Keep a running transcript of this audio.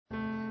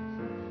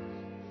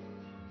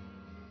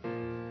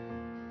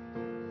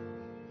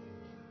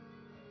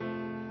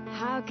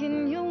How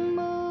can you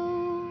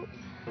move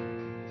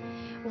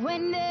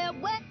when they're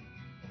wet?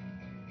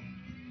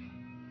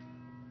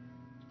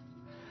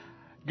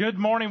 Good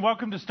morning.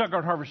 Welcome to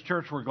Stuttgart Harvest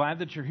Church. We're glad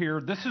that you're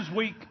here. This is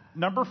week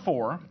number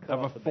 4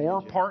 of a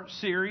 4-part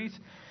series.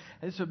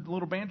 It's a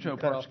little banjo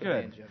part's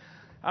good.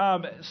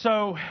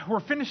 So we're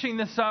finishing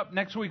this up.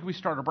 Next week we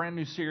start a brand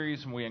new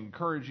series, and we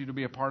encourage you to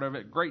be a part of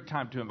it. Great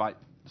time to invite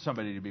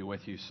somebody to be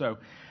with you. So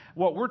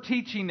what we're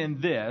teaching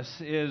in this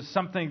is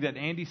something that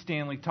Andy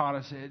Stanley taught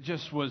us. It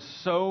just was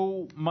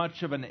so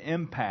much of an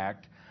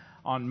impact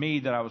on me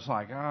that I was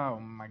like, oh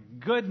my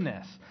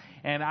goodness.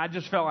 And I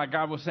just felt like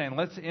God was saying,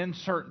 let's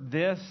insert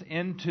this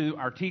into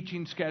our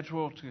teaching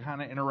schedule to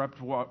kind of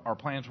interrupt what our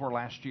plans were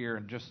last year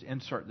and just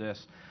insert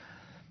this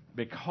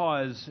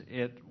because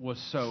it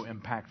was so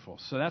impactful.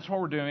 So that's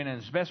what we're doing,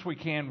 and as best we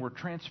can, we're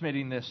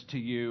transmitting this to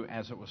you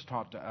as it was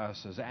taught to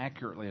us as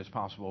accurately as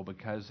possible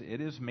because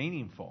it is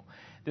meaningful.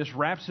 This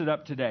wraps it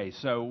up today.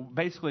 So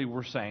basically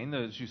we're saying,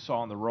 as you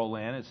saw in the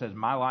roll-in, it says,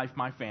 my life,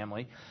 my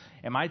family.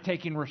 Am I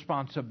taking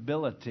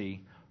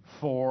responsibility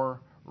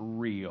for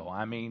real?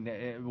 I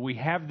mean, we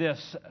have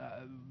this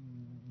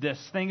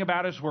thing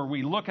about us where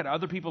we look at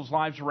other people's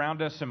lives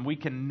around us and we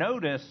can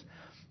notice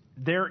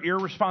their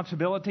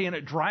irresponsibility, and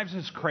it drives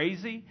us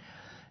crazy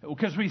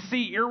because we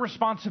see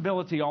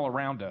irresponsibility all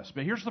around us.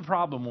 But here's the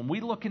problem. When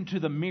we look into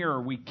the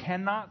mirror, we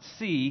cannot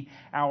see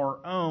our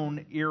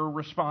own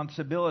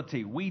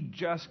irresponsibility. We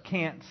just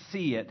can't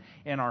see it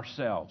in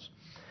ourselves.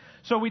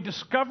 So we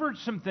discovered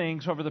some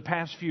things over the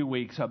past few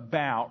weeks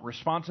about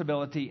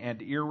responsibility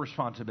and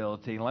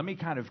irresponsibility. Let me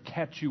kind of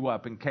catch you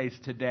up in case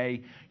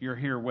today you're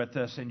here with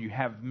us and you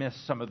have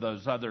missed some of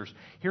those others.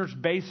 Here's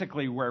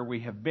basically where we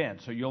have been,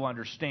 so you'll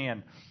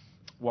understand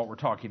what we're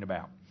talking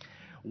about.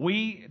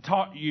 We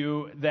taught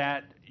you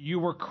that you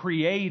were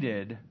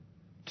created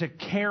to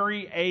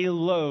carry a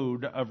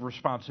load of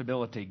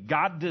responsibility.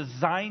 God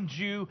designed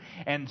you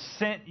and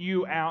sent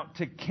you out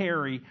to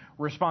carry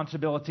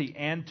responsibility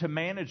and to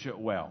manage it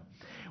well.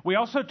 We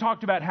also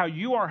talked about how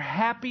you are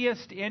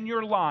happiest in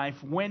your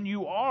life when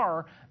you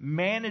are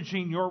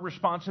managing your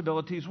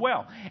responsibilities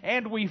well.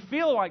 And we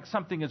feel like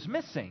something is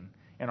missing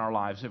in our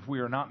lives if we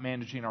are not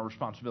managing our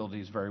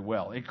responsibilities very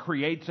well. It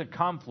creates a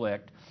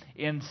conflict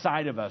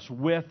inside of us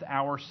with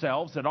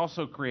ourselves. It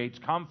also creates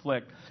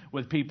conflict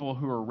with people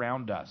who are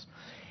around us.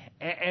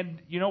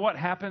 And you know what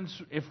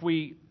happens if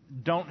we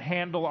don't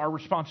handle our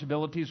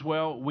responsibilities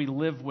well? We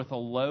live with a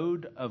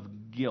load of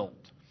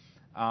guilt.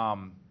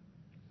 And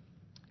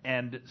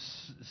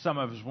some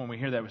of us, when we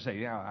hear that, we say,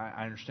 yeah,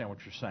 I understand what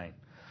you're saying.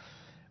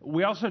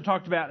 We also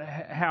talked about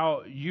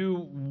how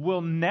you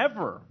will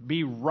never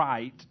be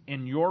right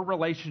in your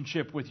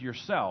relationship with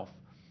yourself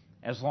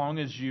as long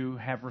as you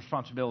have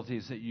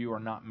responsibilities that you are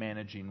not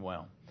managing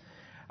well.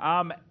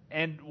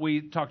 And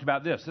we talked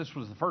about this. This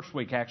was the first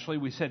week, actually.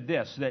 We said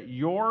this, that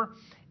your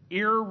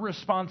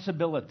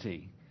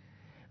irresponsibility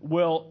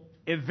will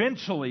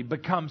eventually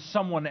become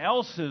someone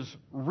else's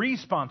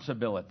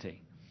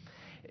responsibility.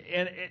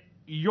 And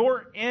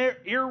your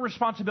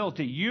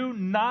irresponsibility, you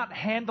not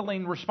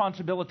handling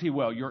responsibility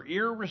well, your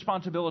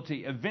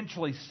irresponsibility,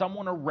 eventually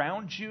someone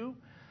around you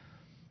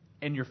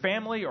in your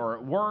family or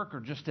at work or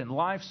just in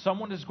life,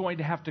 someone is going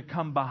to have to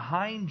come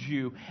behind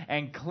you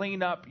and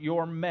clean up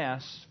your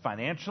mess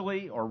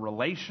financially or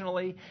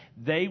relationally.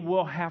 They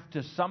will have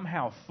to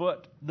somehow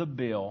foot the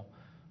bill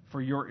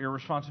for your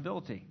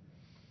irresponsibility.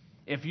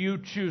 If you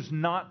choose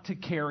not to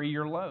carry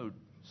your load,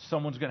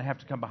 someone's going to have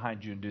to come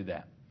behind you and do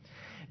that.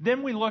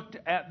 Then we looked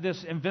at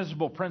this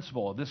invisible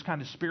principle, this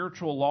kind of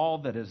spiritual law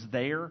that is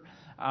there.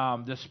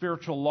 The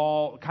spiritual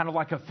law, kind of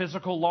like a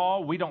physical law.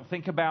 We don't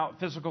think about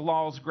physical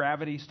laws,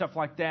 gravity, stuff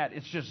like that.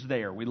 It's just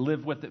there. We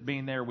live with it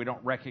being there. We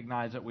don't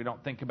recognize it. We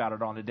don't think about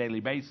it on a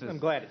daily basis. I'm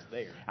glad it's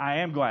there. I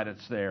am glad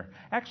it's there.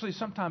 Actually,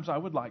 sometimes I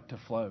would like to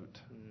float.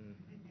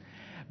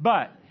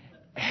 But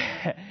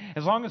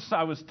as long as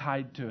I was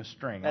tied to a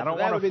string. I don't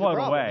want to float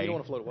away. You don't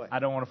want to float away. I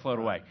don't want to float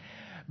away.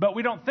 But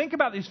we don't think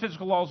about these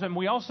physical laws, and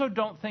we also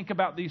don't think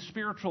about these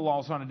spiritual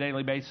laws on a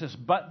daily basis,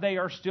 but they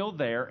are still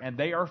there, and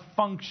they are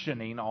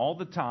functioning all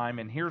the time.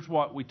 And here's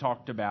what we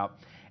talked about.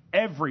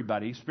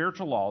 Everybody,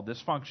 spiritual law, this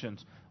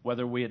functions,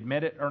 whether we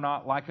admit it or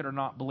not, like it or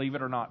not, believe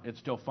it or not, it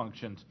still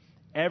functions.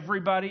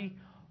 Everybody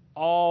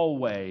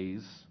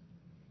always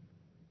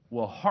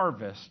will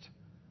harvest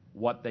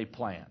what they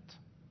plant.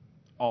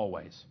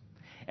 Always.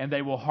 And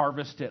they will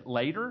harvest it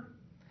later,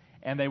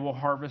 and they will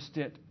harvest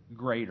it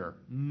greater.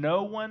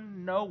 No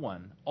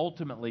one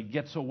ultimately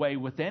gets away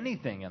with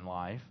anything in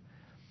life.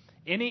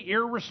 Any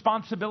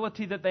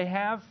irresponsibility that they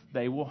have,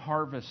 they will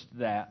harvest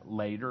that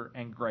later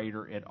and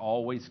greater. It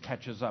always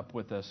catches up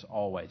with us,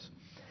 always.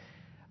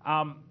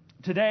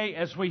 Today,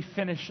 as we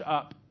finish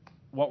up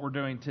what we're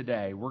doing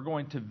today, we're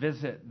going to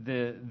visit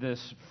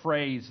this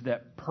phrase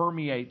that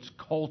permeates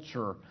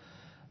culture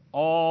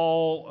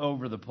all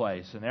over the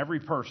place. And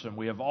every person,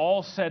 we have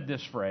all said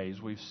this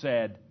phrase. We've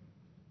said,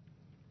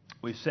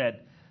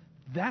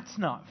 that's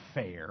not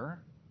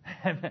fair.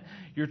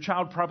 Your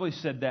child probably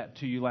said that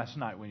to you last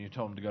night when you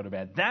told them to go to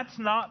bed. That's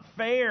not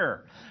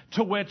fair.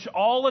 To which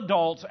all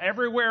adults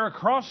everywhere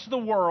across the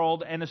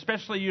world, and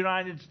especially the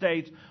United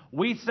States,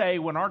 we say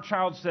when our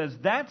child says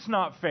that's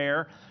not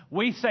fair,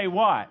 we say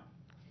what?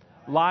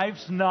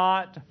 Life's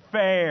not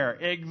fair.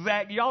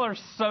 Exactly. Y'all are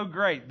so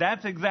great.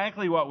 That's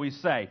exactly what we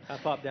say. I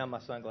pop down my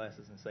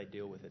sunglasses and say,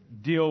 deal with it.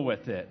 Deal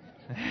with it.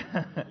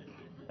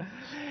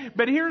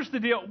 But here's the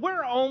deal.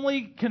 We're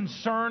only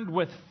concerned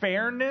with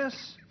fairness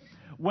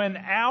when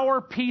our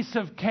piece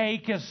of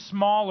cake is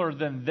smaller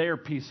than their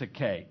piece of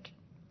cake.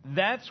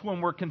 That's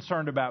when we're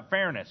concerned about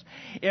fairness.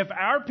 If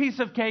our piece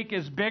of cake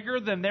is bigger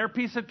than their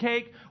piece of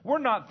cake, we're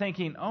not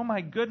thinking, oh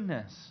my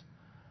goodness,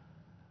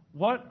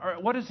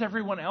 what is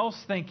everyone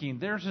else thinking?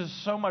 Theirs is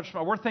so much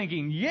more. We're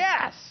thinking,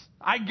 yes,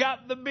 I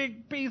got the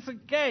big piece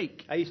of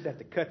cake. I used to have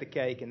to cut the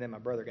cake, and then my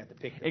brother got to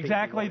pick the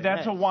Exactly.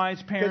 That's a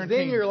wise parenting. Because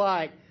then you're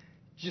like,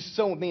 just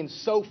being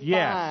so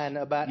fine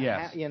about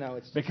how,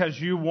 it's because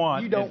you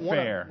want it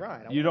fair.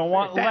 Right. You don't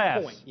want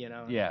less.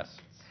 Point, Yes.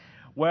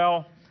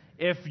 Well,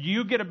 if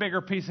you get a bigger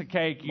piece of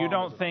cake, you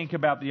don't think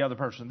about the other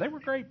person. They were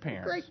great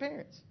parents. Great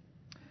parents.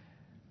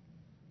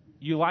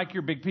 You like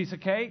your big piece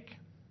of cake,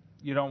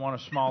 you don't want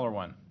a smaller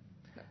one.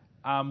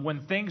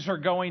 When things are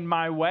going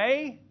my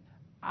way,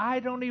 I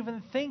don't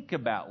even think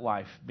about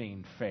life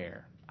being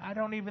fair. I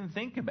don't even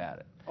think about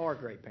it. Are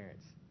great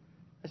parents.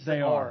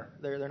 They are.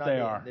 They're not. They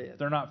are.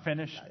 They're not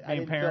finished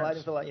being parents. I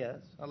didn't feel like,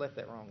 I left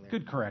that wrong there.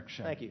 Good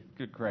correction. Thank you.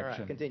 Good correction. All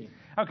right, continue.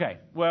 Okay.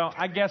 Well,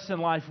 I guess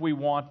in life we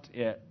want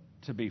it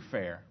to be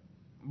fair.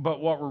 But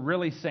what we're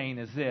really saying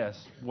is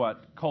this,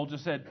 what Cole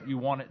just said, you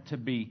want it to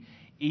be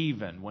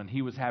even when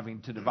he was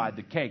having to divide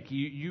the cake.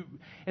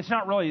 It's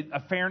not really a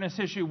fairness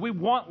issue. We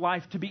want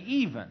life to be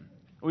even.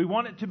 We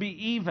want it to be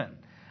even.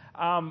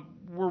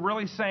 We're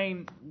really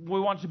saying we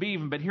want it to be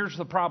even, but here's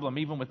the problem.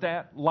 Even with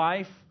that,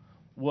 life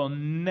will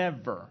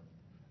never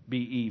be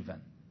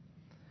even.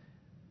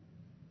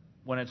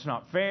 When it's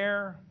not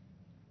fair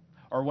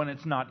or when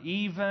it's not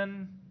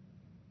even,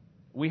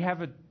 we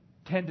have a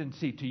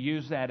tendency to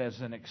use that as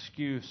an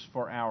excuse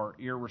for our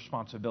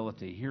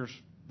irresponsibility. Here's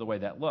the way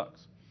that looks.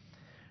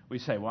 We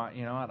say, well,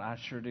 you know what, I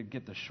sure did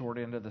get the short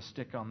end of the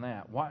stick on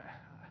that. Why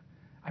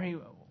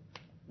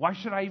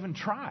should I even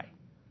try?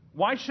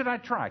 Why should I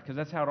try? Because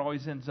that's how it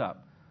always ends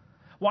up.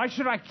 Why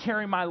should I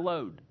carry my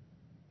load?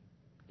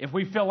 If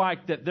we feel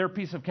like that their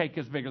piece of cake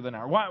is bigger than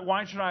ours,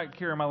 why should I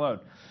carry my load?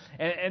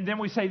 And then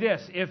we say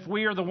this, if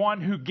we are the one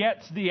who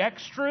gets the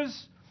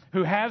extras,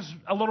 who has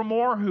a little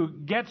more, who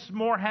gets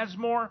more, has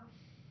more,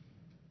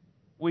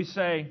 we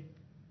say,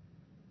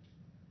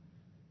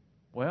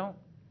 well,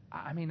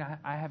 I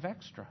have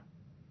extra.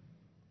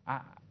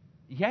 I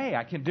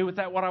can do with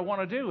that what I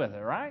want to do with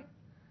it, right?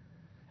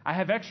 I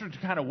have extra to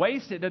kind of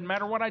waste. It doesn't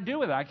matter what I do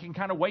with it. I can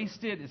kind of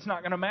waste it. It's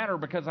not going to matter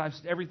because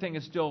everything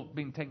is still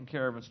being taken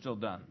care of and still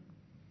done.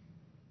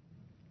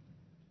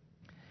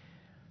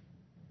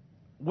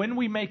 When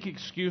we make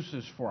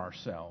excuses for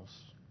ourselves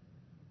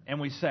and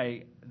we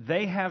say,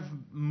 they have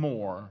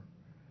more,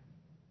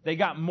 they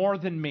got more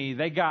than me,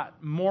 they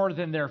got more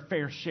than their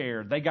fair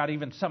share, they got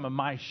even some of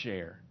my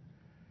share,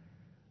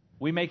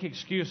 we make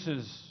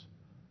excuses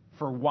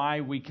for why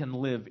we can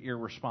live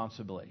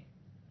irresponsibly.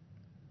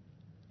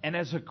 And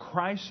as a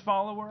Christ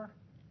follower,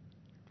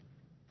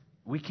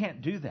 we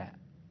can't do that.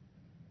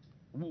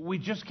 We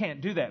just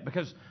can't do that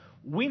because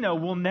we know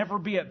we'll never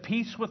be at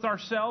peace with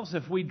ourselves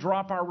if we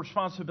drop our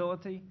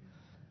responsibility.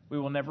 We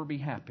will never be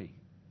happy.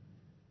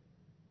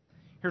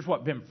 Here's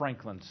what Ben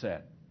Franklin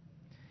said.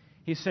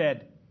 He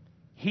said,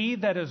 "He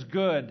that is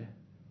good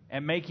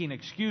at making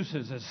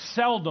excuses is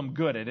seldom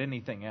good at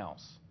anything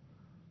else."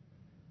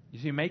 You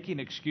see, making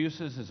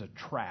excuses is a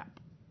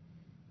trap.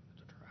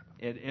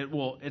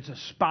 It's a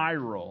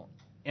spiral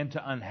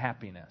into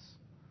unhappiness.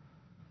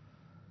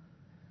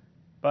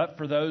 But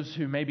for those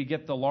who maybe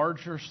get the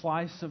larger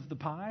slice of the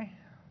pie,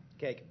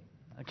 cake.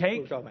 A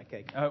cake? We're talking about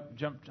cake. Oh,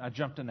 I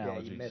jumped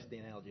analogies. Yeah, you messed the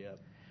analogy up.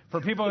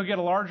 For people who get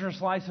a larger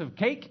slice of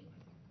cake,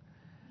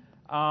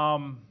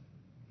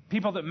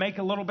 people that make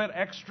a little bit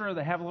extra,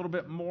 they have a little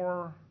bit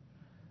more,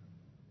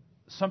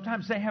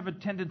 sometimes they have a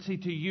tendency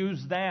to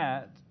use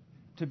that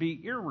to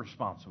be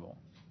irresponsible.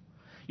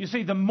 You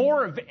see, the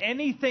more of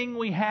anything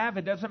we have,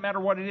 it doesn't matter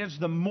what it is,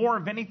 the more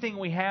of anything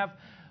we have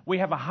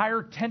a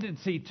higher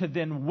tendency to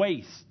then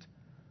waste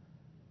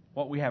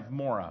what we have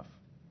more of.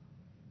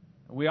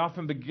 We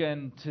often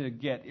begin to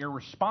get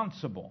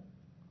irresponsible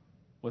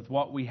with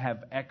what we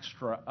have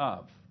extra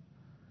of.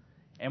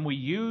 And we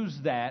use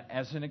that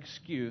as an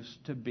excuse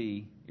to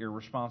be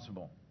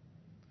irresponsible.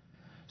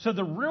 So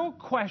the real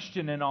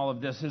question in all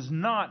of this is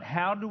not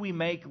how do we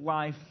make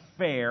life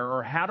fair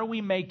or how do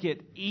we make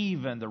it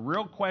even. The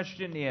real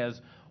question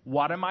is,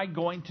 what am I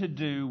going to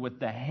do with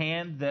the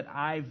hand that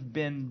I've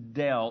been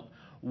dealt?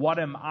 What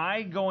am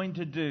I going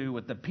to do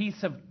with the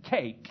piece of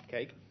cake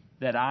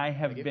that I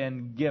have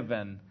been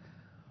given?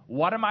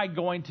 What am I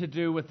going to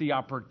do with the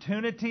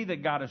opportunity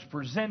that God has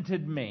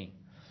presented me?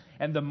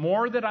 And the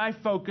more that I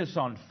focus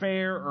on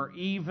fair or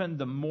even,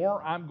 the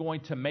more I'm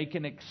going to make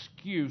an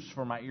excuse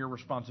for my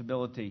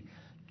irresponsibility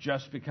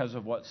just because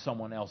of what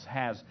someone else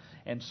has.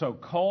 And so,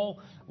 Cole,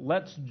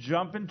 let's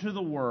jump into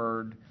the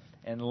Word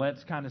and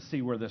let's kind of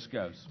see where this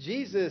goes.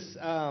 Jesus,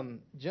 kind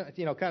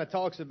of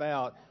talks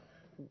about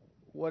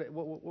what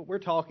we're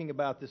talking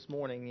about this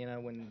morning,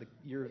 when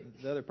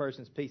the other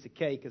person's piece of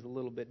cake is a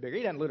little bit bigger.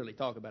 He doesn't literally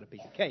talk about a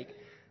piece of cake.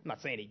 I'm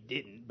not saying he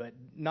didn't, but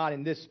not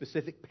in this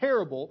specific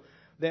parable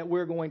that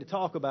we're going to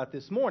talk about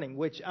this morning,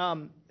 which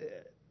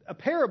a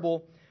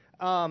parable,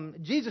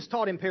 Jesus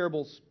taught in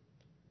parables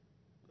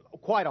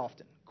quite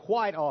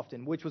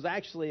often, which was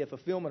actually a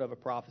fulfillment of a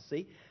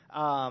prophecy.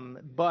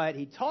 But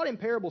he taught in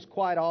parables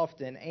quite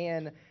often,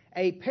 and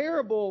a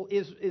parable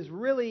is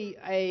really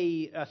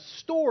a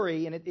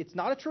story, and it's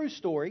not a true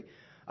story.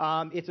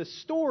 It's a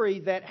story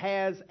that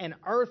has an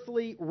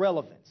earthly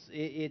relevance.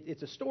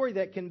 It's a story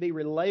that can be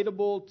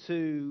relatable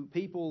to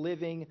people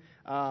living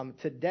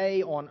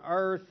today on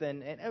earth,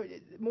 and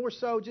more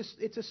so,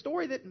 it's a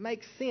story that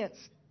makes sense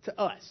to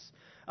us.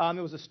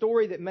 It was a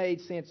story that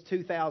made sense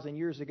 2,000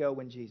 years ago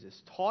when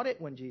Jesus taught it,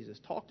 when Jesus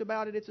talked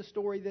about it. It's a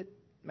story that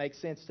makes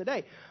sense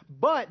today.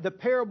 But the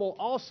parable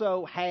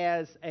also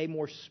has a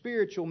more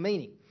spiritual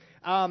meaning.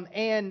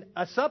 And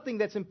something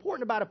that's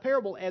important about a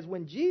parable is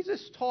when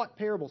Jesus taught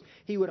parables,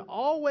 he would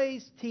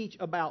always teach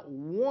about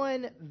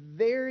one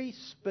very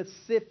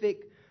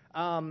specific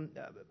item.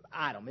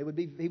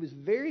 He was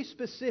very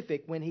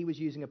specific when he was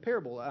using a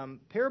parable.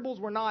 Parables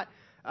were not,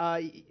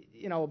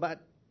 about.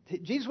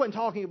 Jesus wasn't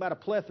talking about a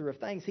plethora of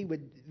things. He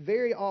would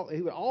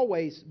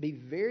always be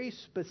very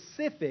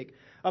specific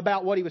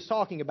about what he was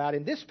talking about.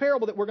 And this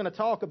parable that we're going to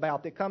talk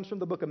about, that comes from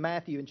the book of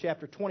Matthew in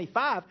chapter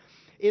 25,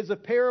 is a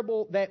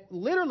parable that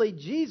literally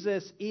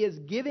Jesus is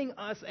giving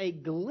us a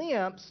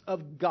glimpse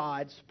of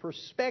God's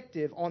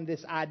perspective on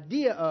this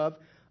idea of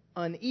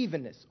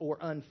unevenness or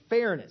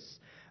unfairness.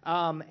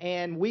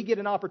 And we get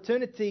an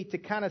opportunity to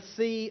kind of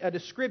see a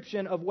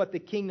description of what the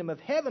kingdom of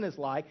heaven is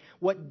like,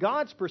 what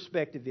God's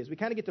perspective is. We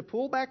kind of get to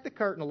pull back the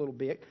curtain a little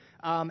bit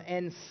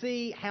and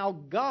see how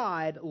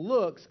God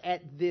looks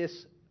at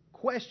this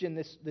question,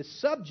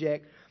 this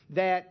subject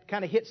that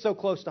kind of hits so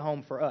close to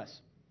home for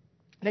us.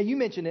 Now, you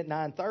mentioned at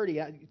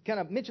 9:30. I kind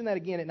of mentioned that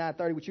again at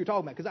 9:30, what you were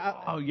talking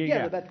about.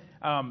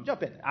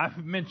 Jump in there. I've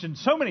mentioned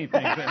so many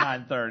things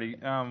at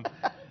 9:30.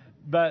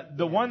 But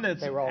the one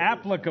that's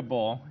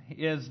applicable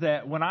is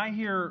that when I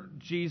hear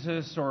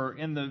Jesus or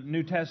in the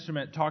New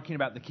Testament talking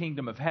about the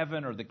kingdom of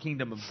heaven or the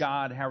kingdom of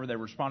God, however they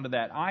respond to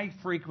that, I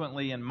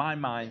frequently in my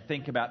mind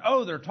think about,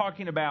 they're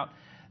talking about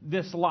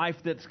this life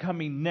that's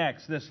coming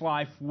next, this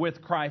life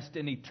with Christ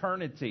in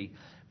eternity.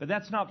 But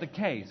that's not the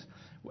case.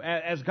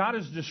 As God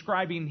is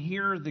describing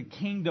here the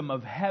kingdom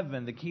of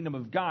heaven, the kingdom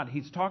of God,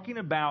 He's talking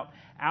about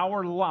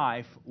our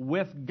life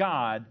with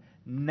God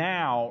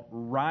now,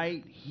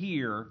 right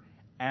here,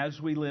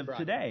 as we live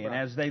today and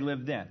as they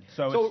live then.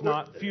 So it's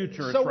not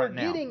future, it's right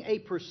now. So we're getting a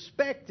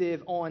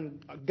perspective on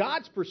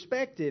God's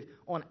perspective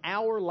on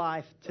our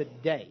life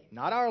today.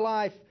 Not our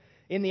life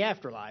in the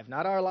afterlife,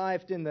 not our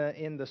life in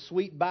the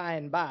sweet by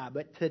and by,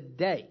 but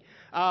today.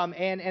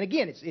 And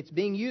again, it's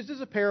being used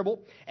as a parable.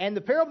 And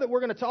the parable that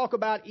we're going to talk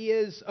about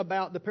is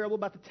about the parable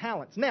about the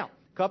talents. Now,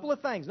 a couple of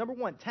things. Number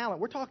one,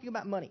 talent. We're talking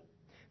about money.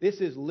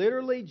 This is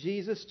literally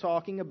Jesus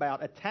talking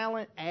about a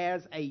talent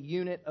as a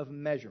unit of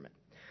measurement.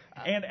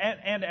 And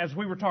as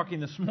we were talking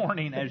this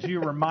morning, as you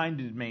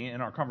reminded me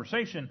in our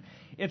conversation,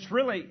 it's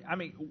really,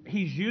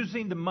 he's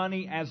using the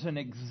money as an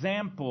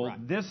example.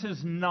 Right. This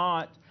is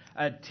not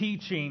a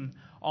teaching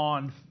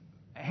on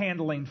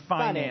handling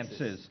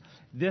finances.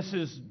 This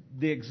is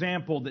the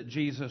example that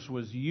Jesus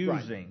was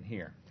using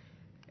here.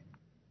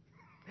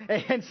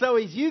 And so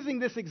he's using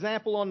this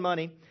example on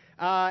money.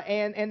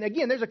 And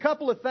again, there's a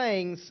couple of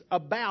things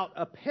about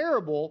a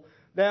parable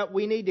that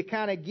we need to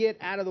kind of get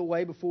out of the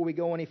way before we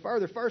go any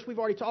further. First, we've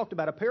already talked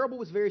about a parable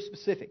was very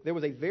specific. There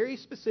was a very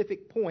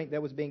specific point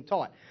that was being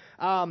taught.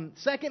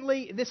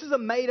 Secondly, this is a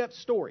made-up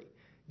story.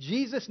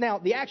 Now,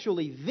 the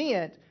actual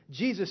event,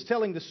 Jesus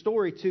telling the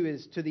story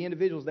to the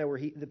individuals that were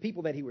the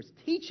people that he was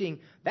teaching,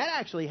 that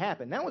actually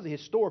happened. That was a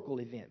historical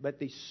event. But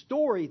the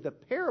story, the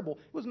parable,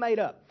 was made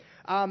up.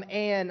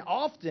 And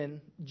often,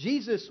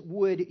 Jesus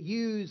would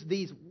use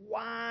these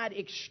wide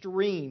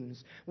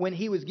extremes when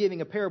he was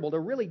giving a parable to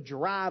really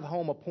drive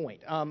home a point.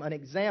 An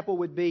example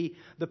would be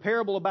the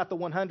parable about the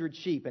 100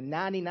 sheep, and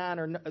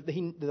 99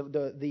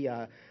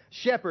 the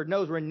shepherd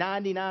knows where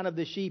 99 of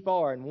the sheep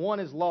are, and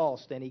one is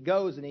lost, and he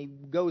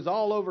goes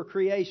all over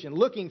creation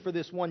looking for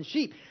this one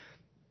sheep.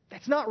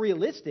 That's not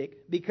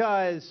realistic,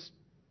 because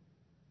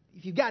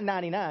if you've got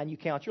 99, you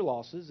count your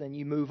losses and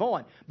you move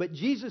on. But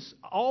Jesus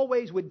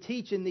always would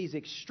teach in these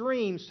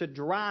extremes to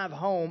drive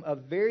home a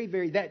very,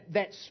 very,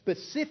 that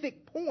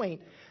specific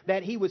point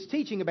that he was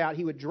teaching about,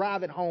 he would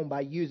drive it home by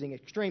using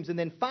extremes. And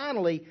then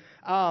finally,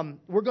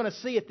 we're going to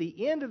see at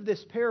the end of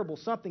this parable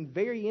something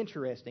very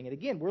interesting. And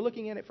again, we're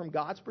looking at it from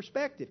God's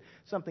perspective.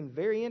 Something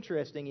very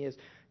interesting is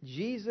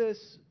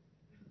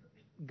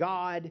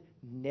God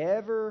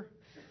never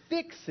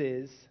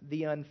fixes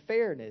the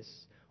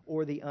unfairness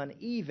or the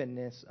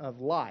unevenness of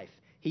life.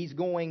 He's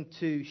going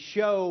to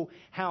show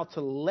how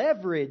to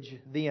leverage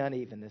the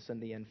unevenness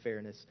and the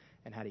unfairness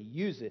and how to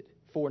use it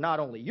for not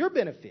only your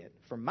benefit,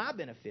 for my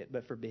benefit,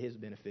 but for His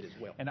benefit as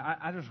well. And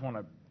I just want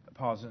to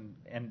pause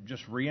and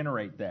just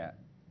reiterate that.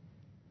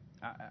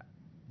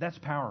 That's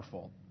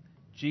powerful.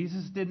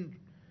 Jesus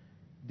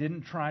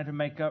didn't try to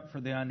make up for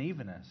the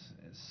unevenness.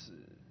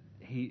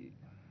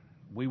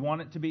 We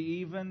want it to be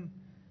even.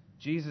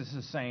 Jesus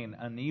is saying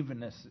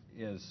unevenness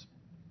is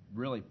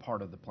really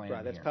part of the plan.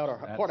 Right, that's here.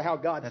 part of how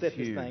God set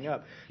huge, this thing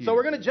up. huge. So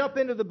we're going to jump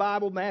into the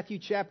Bible, Matthew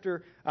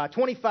chapter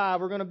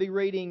 25. We're going to be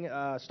reading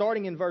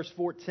starting in verse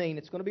 14.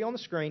 It's going to be on the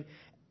screen.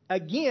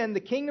 Again,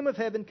 the kingdom of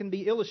heaven can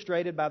be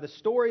illustrated by the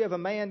story of a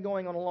man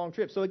going on a long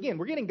trip. So again,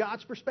 we're getting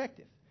God's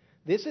perspective.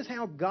 This is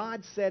how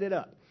God set it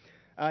up.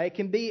 It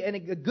can be, and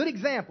a good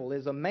example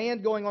is a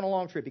man going on a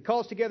long trip. He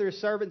calls together his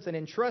servants and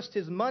entrusts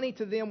his money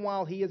to them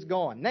while he is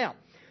gone. Now,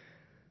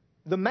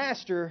 the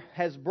master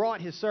has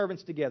brought his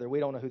servants together. We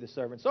don't know who the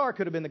servants are. It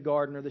could have been the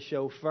gardener, the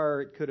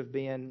chauffeur. It could have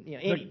been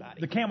anybody.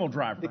 The camel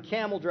driver. The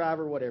camel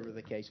driver, whatever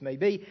the case may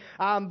be.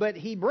 But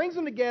he brings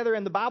them together,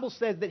 and the Bible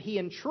says that he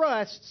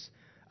entrusts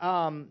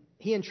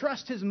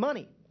his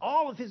money,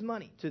 all of his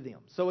money, to them.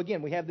 So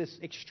again, we have this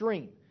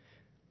extreme.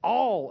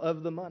 All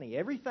of the money,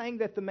 everything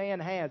that the man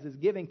has is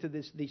giving to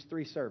these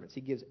three servants.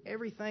 He gives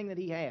everything that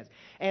he has.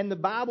 And the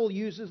Bible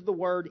uses the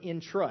word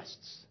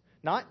entrusts.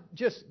 Not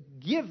just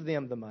give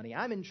them the money.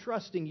 I'm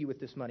entrusting you with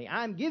this money.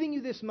 I'm giving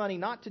you this money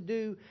not to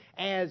do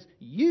as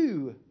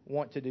you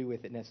want to do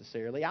with it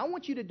necessarily. I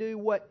want you to do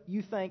what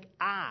you think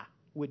I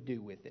would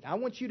do with it. I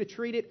want you to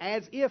treat it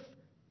as if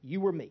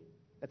you were me.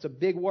 That's a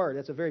big word.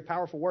 That's a very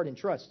powerful word,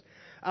 entrust.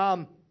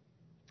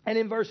 And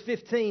in verse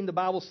 15, the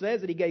Bible says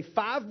that he gave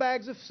 5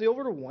 bags of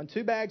silver to one,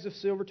 2 bags of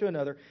silver to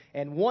another,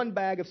 and 1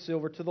 bag of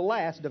silver to the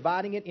last,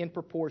 dividing it in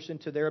proportion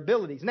to their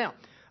abilities. Now,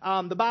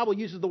 the Bible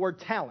uses the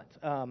word talent.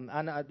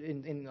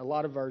 In a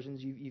lot of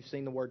versions, you've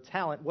seen the word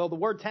talent. Well, the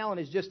word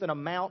talent is just an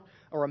amount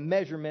or a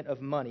measurement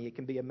of money. It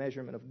can be a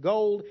measurement of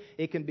gold.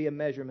 It can be a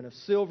measurement of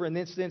silver. In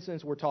this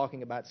instance, we're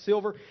talking about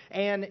silver.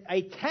 And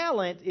a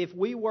talent, if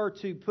we were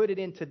to put it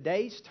in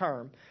today's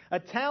term,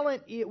 a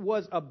talent, it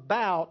was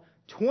about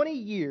 20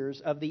 years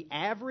of the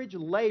average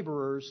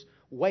laborer's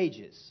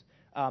wages.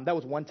 That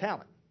was 1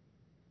 talent.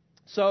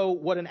 So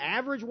what an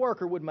average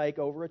worker would make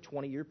over a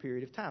 20-year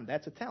period of time,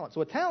 that's a talent.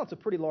 So a talent's a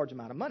pretty large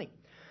amount of money.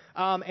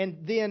 And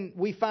then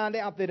we find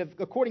out that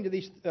according to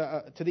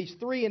these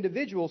 3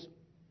 individuals,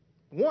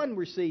 one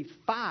received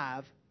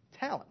 5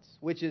 talents,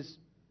 which is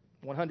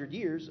 100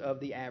 years of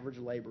the average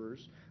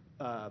laborer's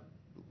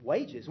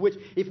wages, which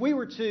if we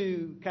were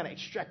to kind of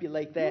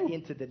extrapolate that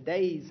into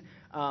today's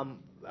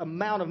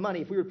amount of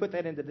money, if we were to put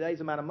that into today's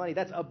amount of money,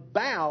 that's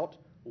about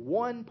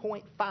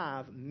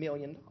 $1.5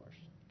 million.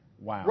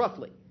 Wow.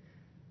 Roughly.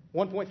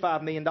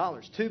 $1.5 million.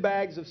 2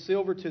 bags of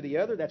silver to the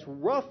other, that's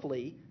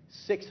roughly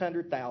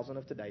 600,000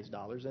 of today's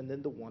dollars, and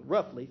then the one,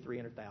 roughly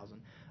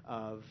 300,000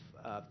 of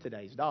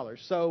today's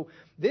dollars. So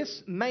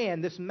this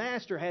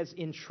master has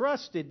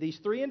entrusted these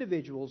 3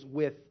 individuals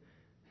with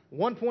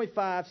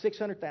 1.5,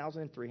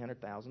 600,000, and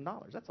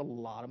 $300,000. That's a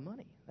lot of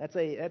money. That's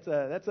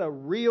a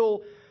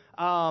real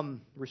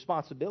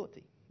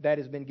responsibility that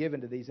has been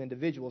given to these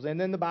individuals. And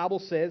then the Bible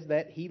says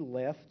that he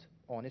left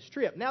on his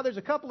trip. Now, there's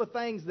a couple of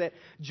things that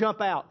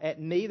jump out at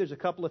me. There's a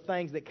couple of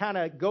things that kind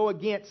of go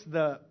against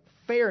the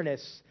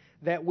fairness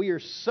that we are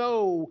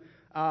so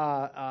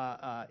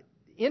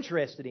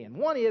interested in.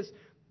 One is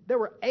there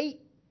were 8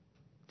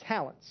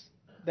 talents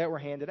that were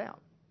handed out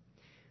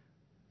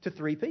to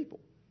 3 people.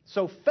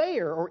 So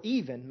fair or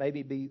even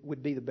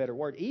would be the better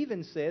word.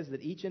 Even says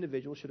that each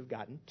individual should have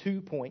gotten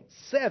 2.7.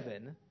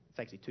 It's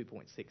actually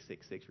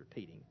 2.666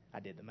 repeating.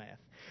 I did the math.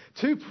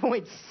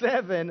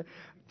 2.7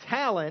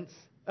 talents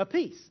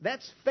apiece.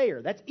 That's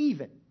fair. That's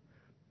even.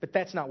 But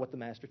that's not what the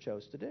master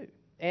chose to do.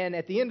 And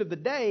at the end of the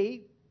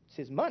day, it's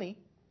his money,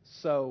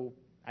 so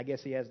I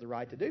guess he has the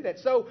right to do that.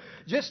 So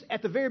just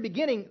at the very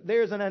beginning,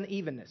 there's an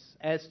unevenness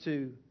as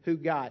to who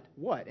got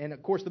what. And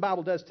of course, the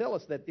Bible does tell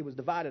us that it was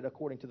divided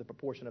according to the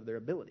proportion of their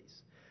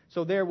abilities.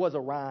 So there was a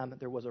rhyme,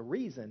 there was a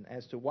reason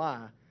as to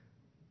why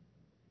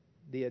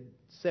the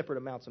separate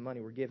amounts of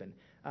money were given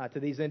to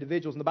these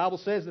individuals. And the Bible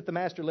says that the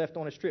master left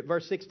on his trip.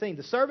 Verse 16,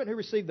 the servant who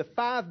received the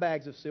 5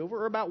 bags of silver,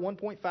 or about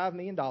 $1.5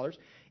 million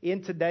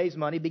in today's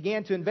money,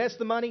 began to invest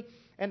the money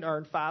and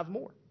earned 5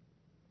 more.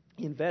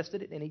 He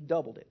invested it and he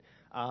doubled it.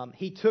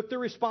 He took the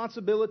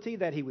responsibility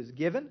that he was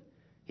given.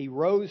 He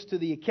rose to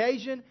the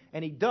occasion,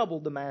 and he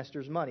doubled the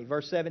master's money.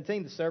 Verse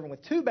 17, the servant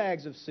with 2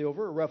 bags of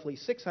silver, or roughly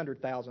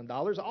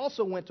 $600,000,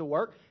 also went to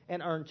work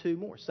and earned 2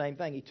 more. Same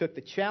thing. He took the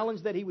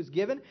challenge that he was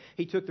given.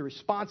 He took the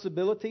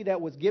responsibility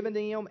that was given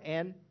to him,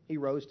 and he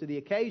rose to the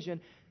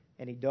occasion,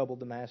 and he doubled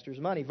the master's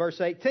money.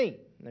 Verse 18,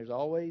 there's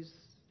always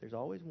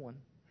one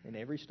in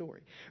every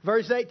story.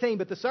 Verse 18,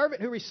 but the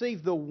servant who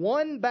received the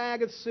 1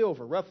 bag of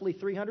silver, roughly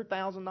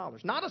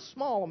 $300,000, not a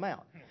small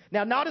amount.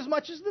 Now, not as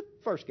much as the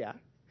first guy,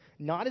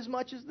 not as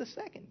much as the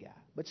second guy,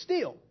 but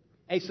still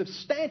a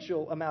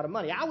substantial amount of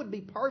money. I would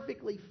be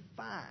perfectly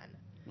fine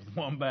With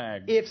one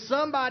bag. if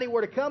somebody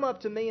were to come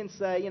up to me and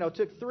say,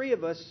 took three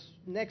of us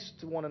next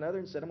to one another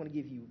and said, I'm going to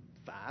give you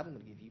 5, I'm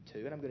going to give you 2,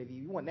 and I'm going to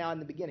give you 1. Now, in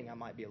the beginning, I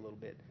might be a little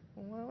bit,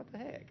 well, what the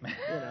heck,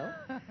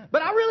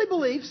 But I really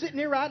believe, sitting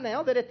here right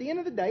now, that at the end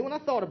of the day, when I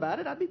thought about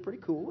it, I'd be pretty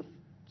cool with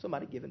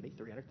somebody giving me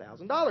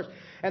 $300,000.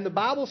 And the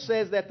Bible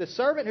says that the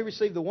servant who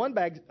received the 1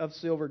 bag of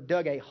silver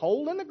dug a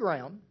hole in the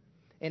ground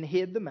and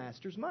hid the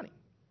master's money.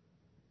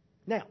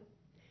 Now,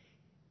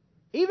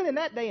 even in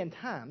that day and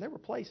time, there were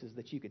places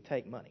that you could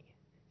take money.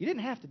 You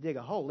didn't have to dig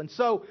a hole. And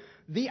so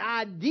the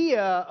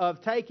idea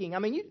of taking,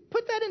 you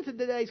put that into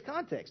today's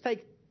context.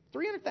 Take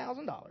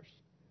 $300,000,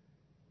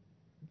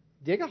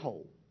 dig a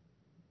hole,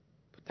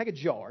 take a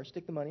jar,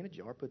 stick the money in a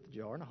jar, put the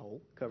jar in a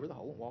hole, cover the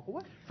hole, and walk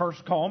away.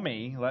 First call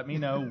me. Let me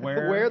know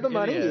where, where the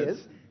money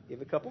is.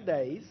 Give a couple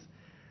days.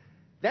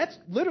 That's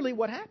literally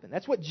what happened.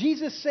 That's what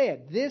Jesus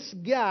said. This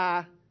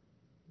guy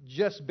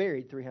just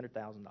buried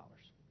 $300,000.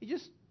 He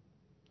just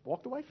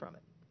walked away from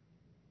it.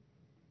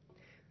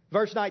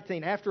 Verse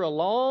 19, after a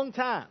long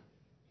time.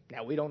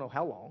 Now, we don't know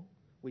how long.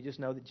 We just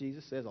know that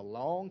Jesus says a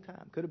long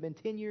time. Could have been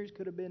 10 years,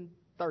 could have been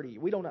 30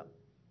 years. We don't know.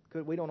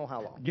 We don't know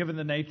how long. Given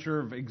the nature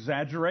of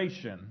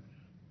exaggeration.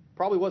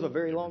 Probably was a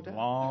very long time.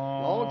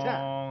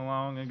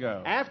 Long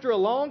ago. After a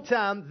long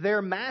time,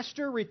 their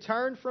master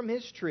returned from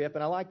his trip,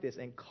 and I like this,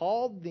 and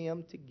called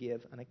them to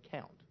give an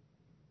account.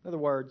 In other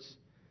words,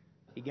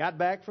 he got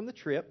back from the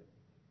trip.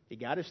 He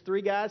got his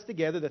 3 guys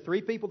together, the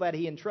 3 people that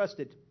he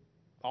entrusted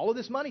all of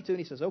this money to, and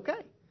he says,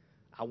 okay,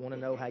 I want to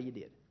know how you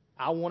did.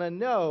 I want to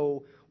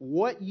know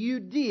what you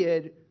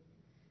did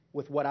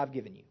with what I've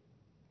given you.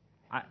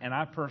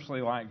 I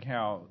personally like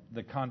how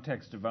the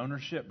context of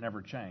ownership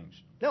never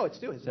changed. No, it's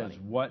still his It says, money.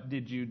 what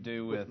did you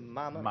do with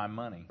my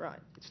money? Right.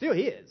 It's still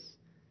his.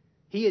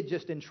 He had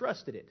just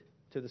entrusted it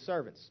to the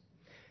servants.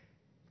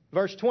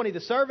 Verse 20, the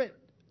servant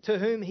to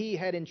whom he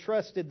had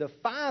entrusted the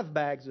 5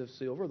 bags of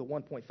silver, the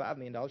 $1.5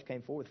 million,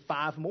 came forward with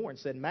 5 more and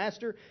said,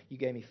 Master, you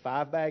gave me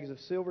 5 bags of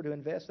silver to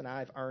invest, and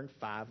I've earned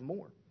 5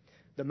 more.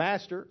 The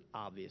master,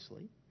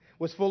 obviously,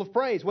 was full of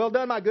praise. Well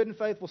done, my good and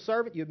faithful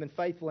servant. You have been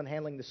faithful in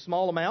handling this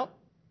small amount.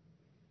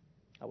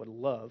 I would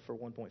love for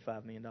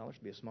 $1.5 million to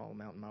be a small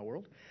amount in my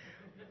world.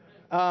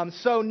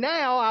 So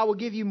now I will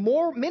give you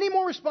many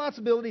more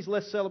responsibilities.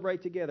 Let's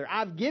celebrate together.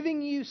 I've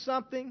given you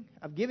something.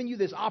 I've given you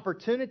this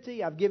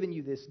opportunity. I've given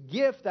you this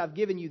gift. I've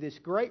given you this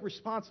great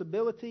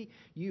responsibility.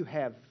 You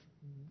have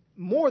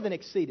more than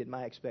exceeded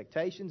my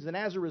expectations. And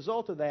as a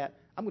result of that,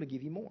 I'm going to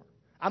give you more.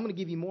 I'm going to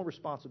give you more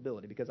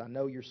responsibility because I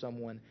know you're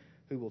someone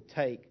who will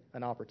take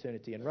an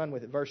opportunity and run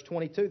with it. Verse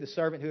 22, the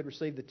servant who had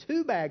received the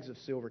 2 bags of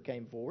silver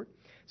came forward,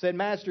 said,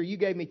 Master, you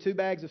gave me 2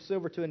 bags of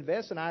silver to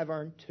invest, and I have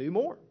earned 2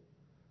 more.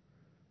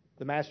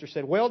 The master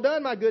said, well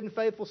done, my good and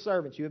faithful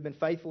servant. You have been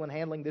faithful in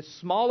handling this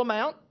small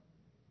amount.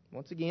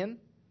 Once again,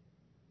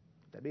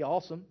 that'd be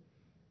awesome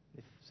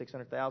if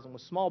 $600,000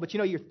 was small. But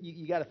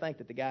you got to think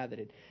that the guy that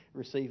had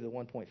received the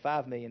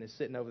 $1.5 million is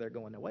sitting over there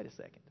going, now, wait a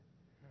second.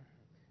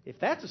 If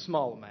that's a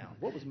small amount,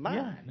 what was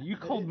mine? Yeah, you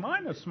called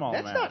mine a small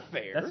amount. That's not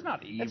fair. That's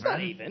not even. That's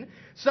not even.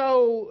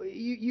 So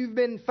you've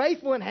been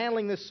faithful in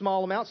handling this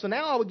small amount, so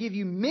now I will give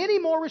you many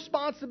more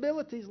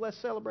responsibilities. Let's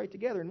celebrate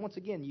together. And once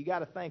again, you got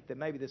to think that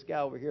maybe this guy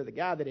over here, the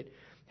guy that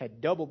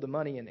had doubled the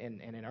money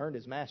and earned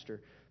his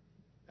master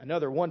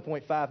another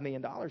 $1.5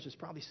 million, is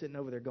probably sitting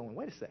over there going,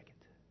 wait a second.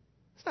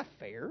 That's not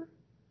fair.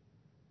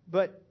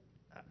 But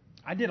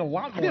I did a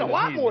lot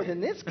more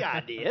than this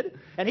guy did,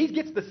 and he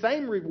gets the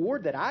same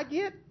reward that I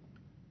get.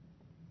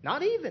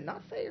 Not even,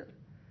 not fair.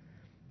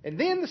 And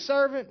then the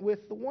servant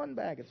with the 1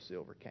 bag of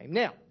silver came.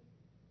 Now,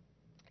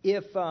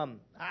 if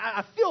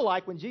I feel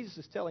like when Jesus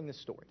is telling this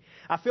story,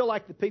 I feel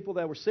like the people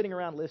that were sitting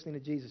around listening to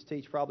Jesus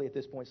teach probably at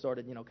this point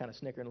started, kind of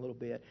snickering a little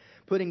bit,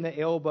 putting the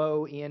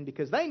elbow in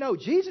because they know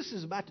Jesus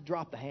is about to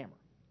drop the hammer.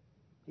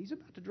 He's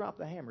about to drop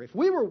the hammer. If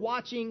we were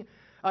watching,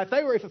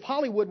 if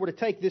Hollywood were to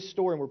take this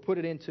story and were put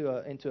it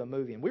into a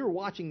movie, and we were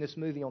watching this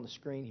movie on the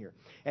screen here,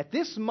 at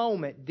this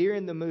moment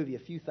during the movie, a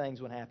few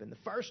things would happen. The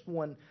first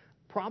one,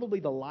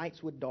 probably the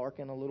lights would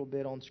darken a little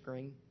bit on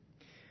screen.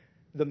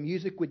 The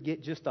music would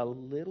get just a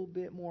little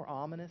bit more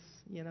ominous.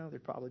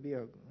 There'd probably be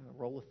a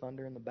roll of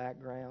thunder in the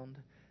background.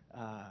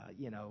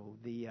 In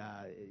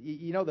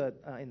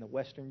the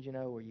westerns,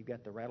 where you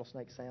got the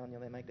rattlesnake sound,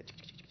 they make that.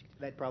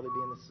 That'd probably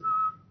be in the.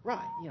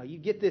 Right, you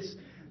get this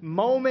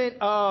moment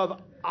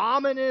of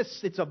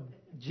ominous.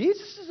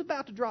 Jesus is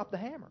about to drop the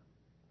hammer.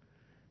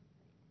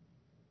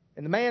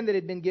 And the man that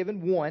had been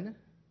given 1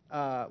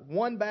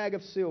 bag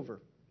of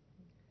silver,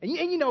 and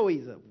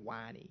he's a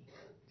whiny,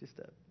 just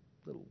a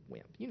little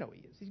wimp. He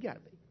is. He's got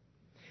to be.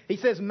 He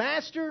says,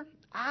 Master,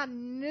 I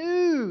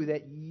knew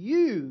that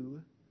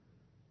you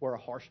were a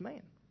harsh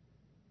man.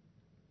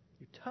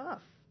 You're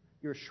tough.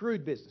 You're a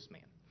shrewd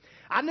businessman.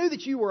 I knew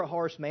that you were a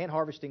harsh man,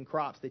 harvesting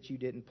crops that you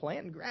didn't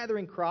plant and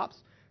gathering crops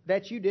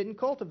that you didn't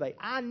cultivate.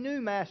 I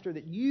knew, Master,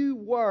 that you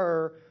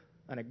were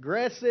an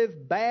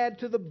aggressive,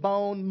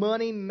 bad-to-the-bone,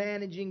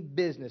 money-managing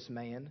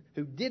businessman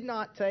who did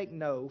not take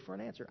no for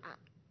an answer.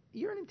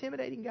 you're an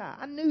intimidating guy.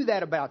 I knew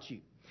that about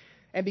you.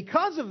 And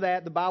because of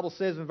that, the Bible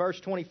says in verse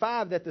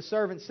 25 that the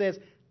servant says,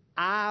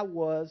 I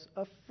was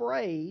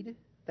afraid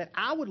that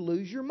I would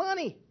lose your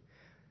money.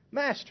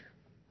 Master,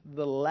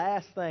 the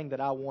last thing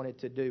that I wanted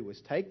to do was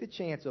take the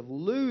chance of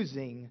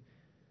losing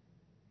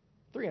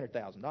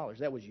 $300,000.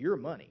 That was your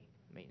money.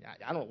 I mean,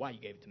 I don't know why you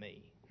gave it to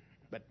me,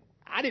 but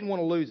I didn't want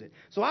to lose it.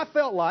 So I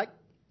felt like,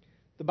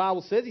 the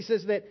Bible says, he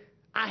says that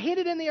I hid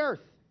it in the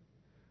earth.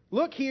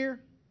 Look here,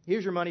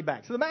 here's your money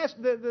back. So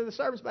the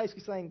servant's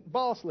basically saying,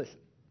 boss, listen.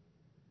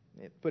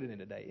 Put it in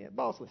today. Yeah,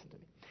 boss, listen to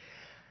me.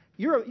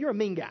 You're a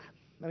mean guy.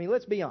 I mean,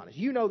 let's be honest.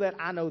 You know that.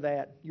 I know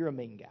that. You're a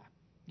mean guy.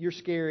 You're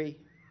scary.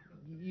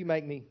 You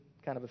make me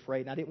kind of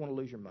afraid, and I didn't want to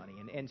lose your money.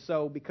 And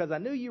so because I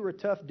knew you were a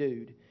tough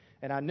dude,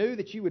 and I knew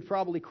that you would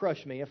probably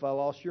crush me if I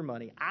lost your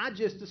money, I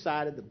just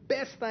decided the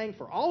best thing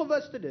for all of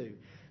us to do,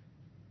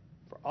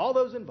 for all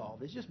those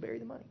involved, is just bury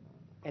the money.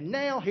 And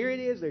now, here it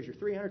is. There's your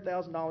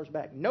 $300,000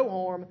 back. No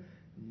harm,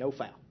 no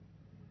foul.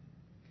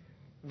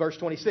 Verse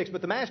 26,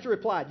 but the master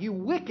replied, you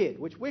wicked,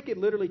 which wicked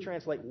literally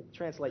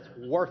translates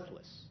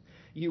worthless.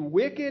 You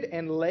wicked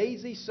and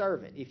lazy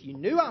servant. If you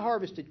knew I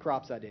harvested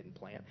crops I didn't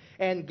plant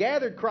and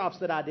gathered crops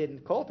that I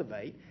didn't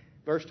cultivate,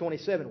 verse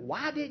 27,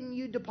 why didn't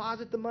you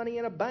deposit the money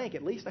in a bank?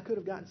 At least I could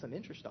have gotten some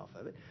interest off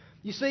of it.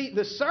 You see,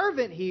 the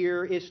servant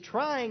here is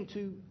trying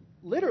to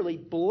literally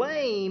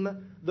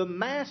blame the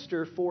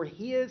master for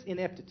his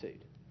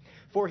ineptitude,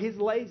 for his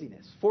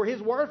laziness, for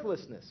his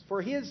worthlessness,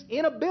 for his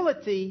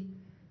inability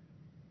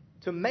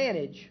to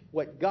manage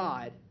what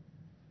God,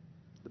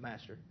 the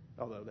master,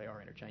 although they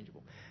are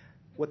interchangeable,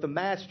 what the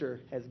master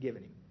has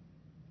given him.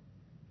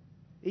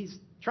 He's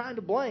trying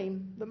to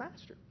blame the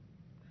master.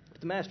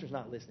 But the master's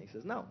not listening. He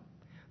says, no.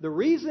 The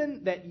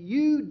reason that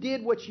you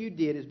did what you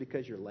did is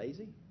because you're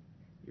lazy,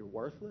 you're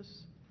worthless,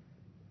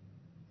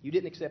 you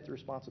didn't accept the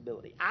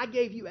responsibility. I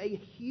gave you a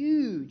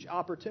huge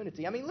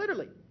opportunity. I mean,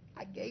 literally,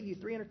 I gave you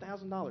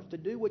 $300,000 to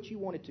do what you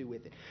wanted to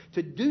with it,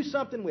 to do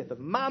something with of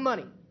my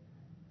money.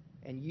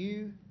 And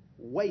you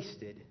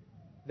wasted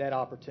that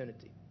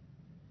opportunity.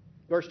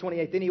 Verse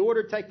 28, then he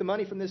ordered, take the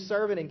money from this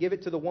servant and give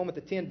it to the one with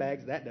the 10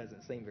 bags. That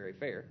doesn't seem very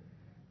fair.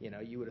 You know,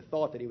 you would have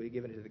thought that he would have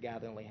given it to the guy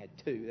that only had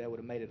 2. That would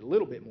have made it a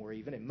little bit more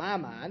even in my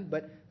mind.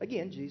 But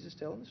again, Jesus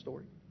telling the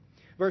story.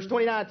 Verse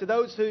 29, to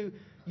those who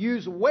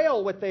use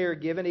well what they are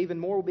given, even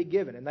more will be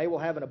given, and they will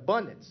have an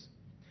abundance.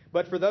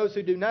 But for those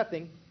who do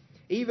nothing,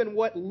 even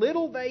what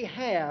little they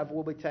have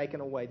will be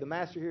taken away. The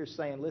master here is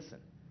saying, listen,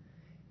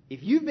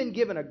 if you've been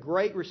given a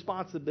great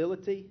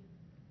responsibility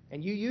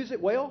and you use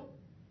it well,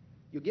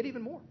 you'll get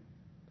even more.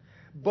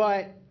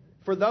 But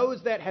for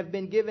those that have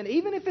been given,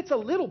 even if it's a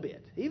little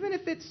bit, even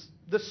if it's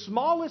the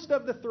smallest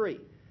of the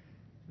 3,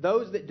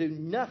 those that do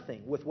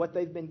nothing with what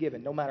they've been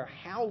given, no matter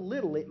how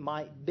little it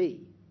might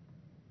be,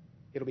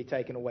 it'll be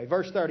taken away.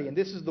 Verse 30, and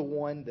this is the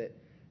one that,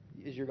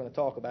 as you're going to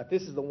talk about,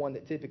 this is the one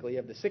that typically,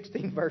 of the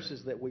 16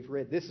 verses that we've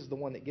read, this is the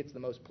one that gets the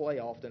most play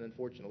often,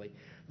 unfortunately.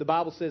 The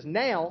Bible says,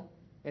 now,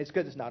 and it's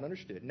because it's not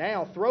understood,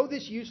 now throw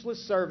this useless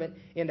servant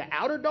into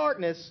outer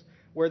darkness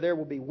where there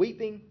will be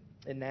weeping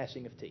and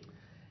gnashing of teeth.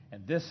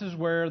 And this is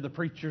where the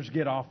preachers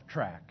get off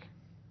track.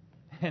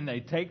 And they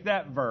take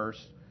that verse.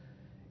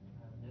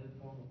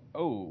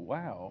 Oh,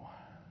 wow.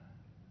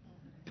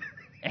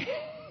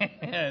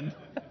 And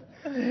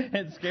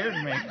it scared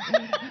me.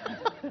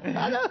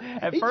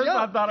 At first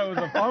I thought it was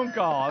a phone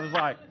call. I was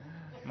like,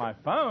 my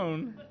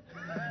phone?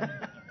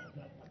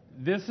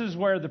 This is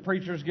where the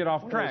preachers get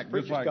off track.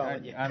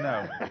 I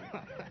know.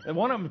 And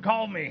one of them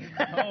called me.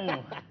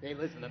 Oh. They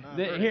listen to none.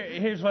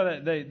 Here's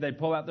what they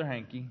pull out their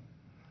hanky.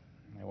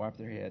 They wipe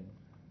their head.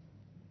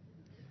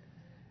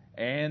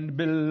 And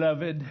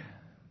beloved,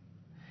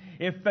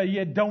 if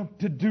you don't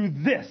do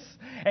this,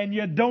 and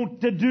you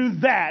don't do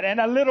that, and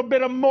a little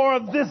bit of more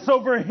of this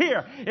over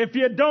here, if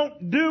you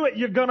don't do it,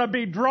 you're going to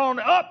be drawn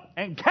up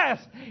and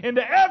cast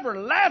into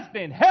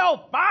everlasting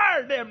hell,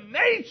 fire,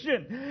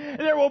 damnation.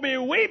 There will be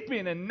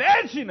weeping and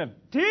gnashing of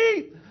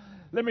teeth.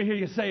 Let me hear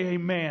you say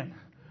amen.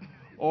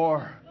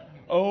 Or,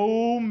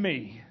 oh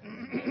me.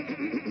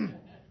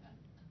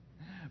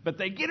 But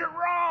they get it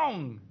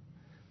wrong.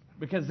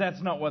 Because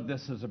that's not what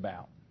this is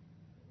about.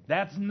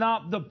 That's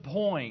not the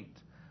point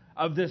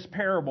of this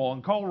parable.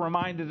 And Cole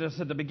reminded us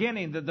at the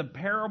beginning that the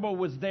parable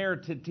was there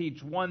to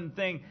teach one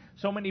thing.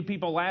 So many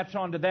people latch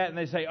onto that and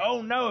they say,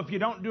 oh no, if you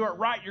don't do it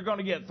right, you're going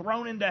to get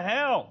thrown into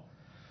hell,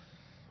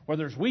 where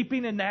there's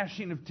weeping and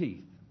gnashing of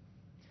teeth.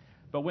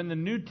 But when the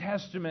New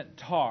Testament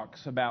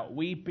talks about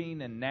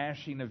weeping and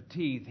gnashing of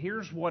teeth,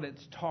 here's what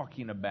it's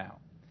talking about.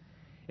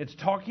 It's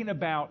talking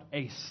about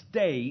a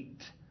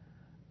state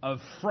of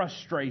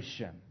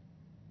frustration,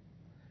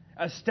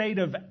 a state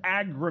of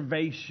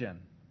aggravation.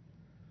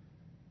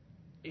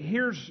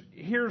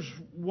 Here's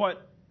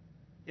what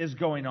is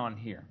going on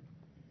here.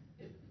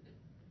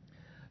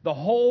 The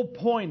whole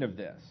point of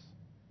this,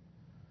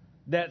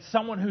 that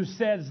someone who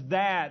says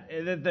that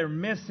they're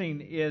missing,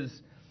 is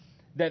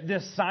that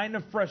this sign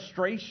of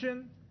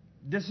frustration,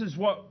 this is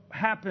what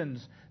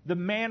happens. The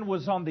man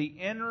was on the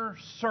inner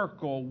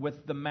circle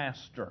with the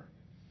master.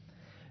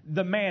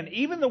 the man,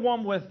 even the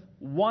one with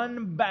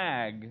one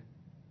bag,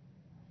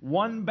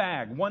 one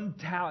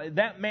talent,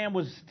 that man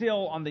was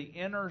still on the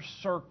inner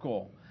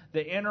circle,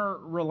 the inner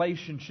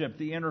relationship,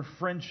 the inner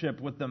friendship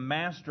with the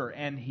master,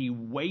 and he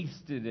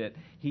wasted it.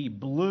 He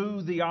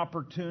blew the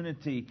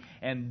opportunity,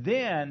 and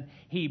then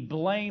he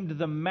blamed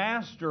the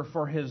master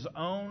for his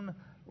own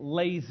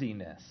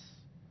laziness.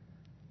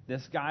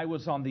 This guy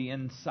was on the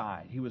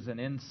inside. He was an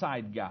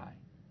inside guy.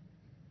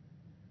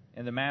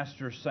 And the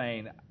master's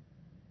saying,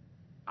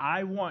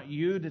 I want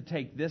you to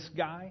take this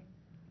guy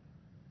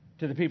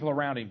to the people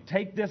around him.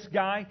 Take this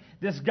guy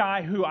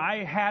who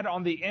I had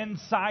on the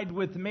inside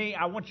with me.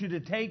 I want you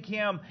to take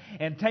him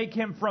and take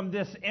him from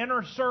this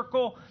inner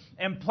circle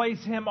and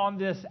place him on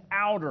this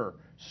outer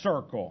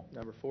circle.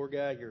 Number 4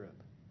 guy, you're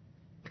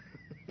up.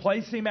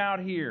 Place him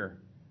out here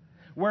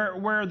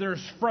where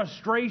there's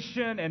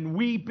frustration and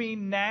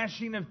weeping,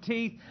 gnashing of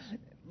teeth.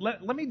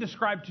 Let me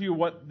describe to you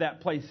what that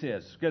place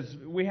is, because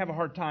we have a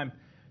hard time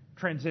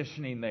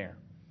transitioning there.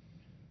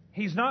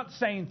 He's not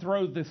saying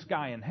throw this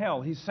guy in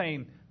hell. He's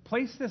saying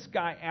place this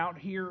guy out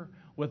here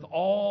with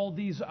all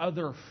these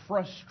other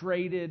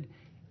frustrated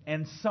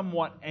and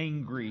somewhat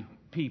angry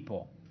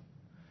people.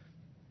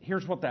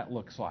 Here's what that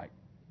looks like.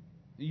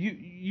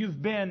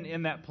 You've been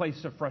in that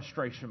place of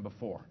frustration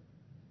before.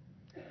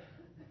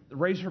 The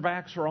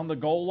Razorbacks are on the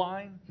goal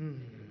line,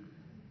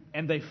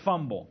 and they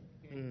fumble.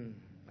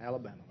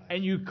 Alabama.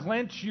 And you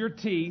clench your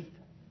teeth,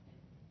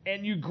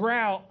 and you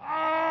growl,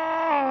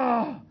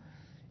 ah!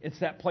 It's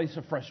that place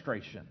of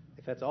frustration.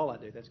 If that's all I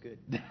do, that's good.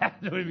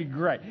 That would be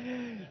great.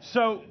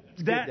 So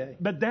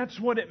but that's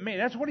what it means.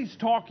 That's what he's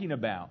talking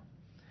about.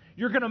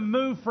 You're going to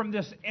move from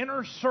this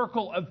inner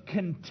circle of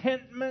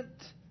contentment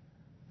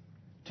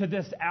to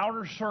this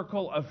outer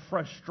circle of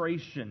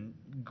frustration,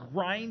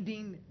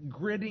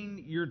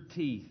 gritting your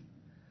teeth.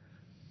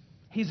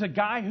 He's a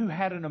guy who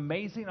had an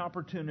amazing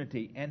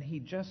opportunity, and he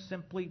just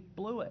simply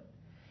blew it.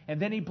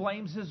 And then he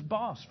blames his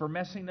boss for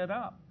messing it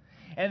up.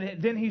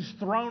 And then he's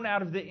thrown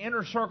out of the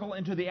inner circle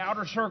into the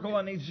outer circle,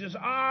 and he's just,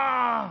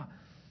 ah!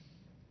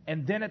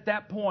 And then at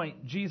that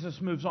point, Jesus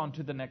moves on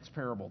to the next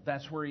parable.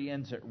 That's where he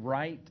ends it,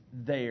 right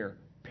there.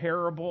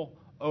 Parable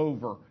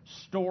over.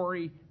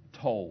 Story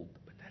told.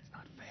 But that's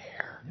not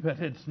fair. But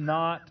it's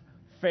not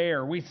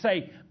fair. We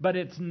say, but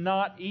it's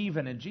not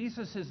even. And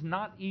Jesus is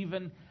not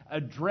even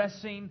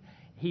addressing,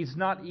 he's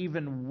not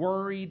even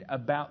worried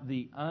about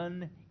the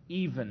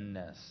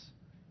unevenness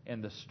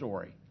in the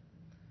story.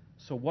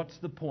 So what's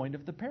the point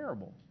of the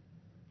parable?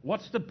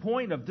 What's the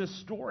point of this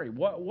story?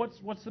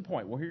 What's the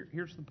point? Well,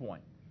 here's the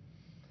point.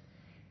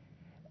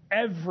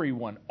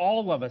 Everyone,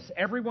 all of us,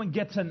 everyone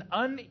gets an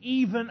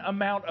uneven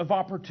amount of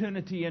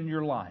opportunity in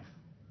your life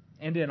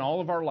and in all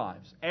of our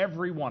lives.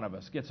 Every one of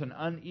us gets an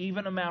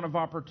uneven amount of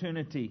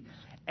opportunity,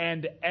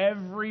 and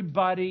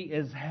everybody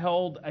is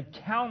held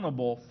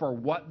accountable for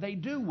what they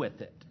do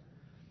with it.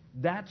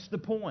 That's the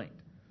point.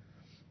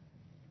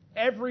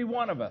 Every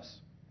one of us.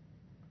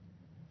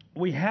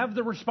 We have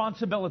the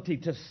responsibility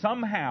to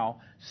somehow,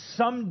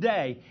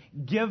 someday,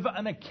 give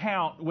an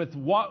account with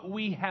what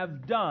we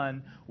have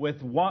done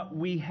with what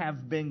we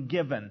have been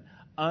given.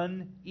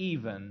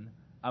 Uneven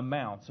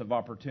amounts of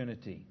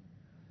opportunity.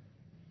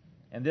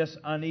 And this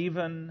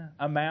uneven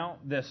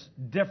amount, this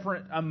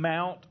different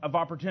amount of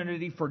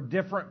opportunity for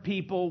different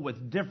people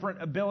with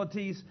different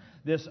abilities,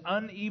 this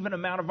uneven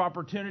amount of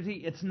opportunity,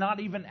 it's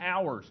not even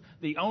ours.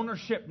 The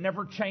ownership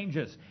never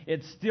changes.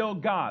 It's still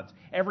God's.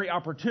 Every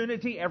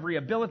opportunity, every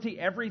ability,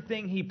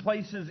 everything He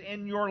places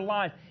in your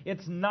life,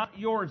 it's not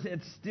yours.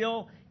 It's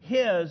still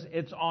His.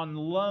 It's on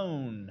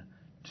loan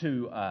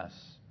to us.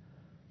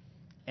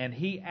 And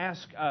He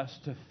asks us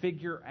to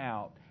figure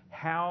out,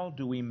 how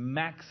do we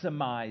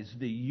maximize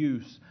the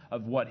use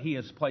of what He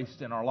has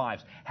placed in our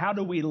lives? How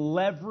do we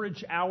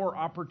leverage our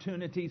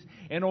opportunities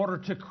in order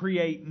to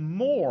create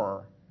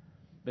more?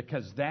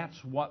 Because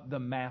that's what the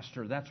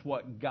Master, that's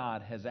what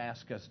God has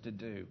asked us to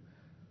do.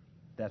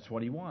 That's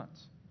what He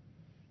wants.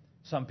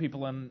 Some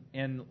people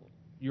in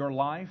your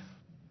life,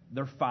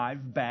 they're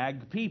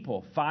 5-bag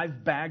people,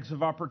 5 bags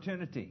of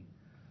opportunity.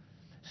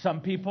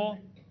 Some people,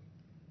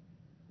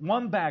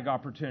 1-bag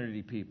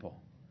opportunity people.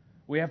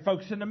 We have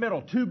folks in the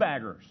middle,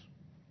 2-baggers.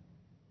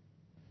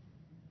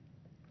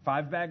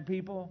 5-bag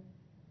people,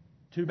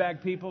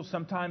 2-bag people,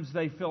 sometimes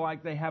they feel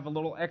like they have a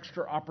little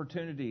extra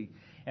opportunity.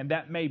 And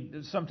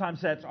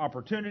sometimes that's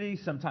opportunity,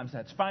 sometimes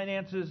that's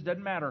finances,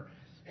 doesn't matter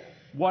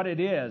what it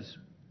is.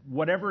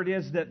 Whatever it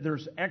is that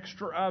there's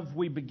extra of,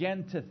 we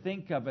begin to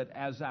think of it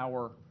as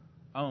our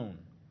own.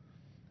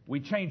 We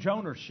change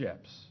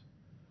ownerships.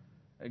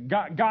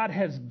 God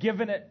has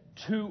given it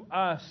to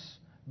us,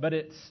 but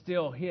it's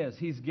still His.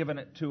 He's given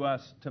it to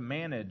us to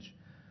manage.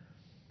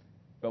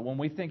 But when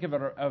we think of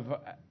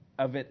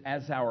it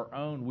as our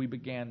own, we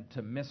began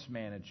to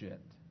mismanage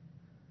it.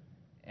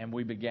 And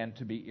we began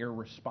to be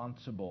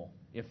irresponsible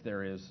if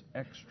there is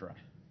extra.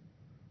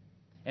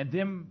 And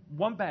then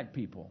 1-bag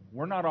people,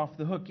 we're not off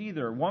the hook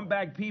either.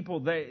 1-bag people,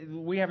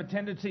 we have a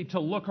tendency to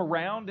look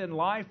around in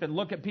life and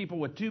look at people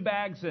with 2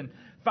 bags and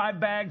 5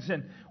 bags,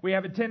 and we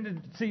have a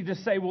tendency to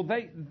say, well,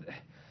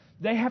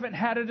 They haven't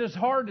had it as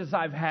hard as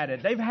I've had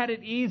it. They've had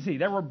it easy.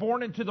 They were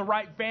born into the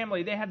right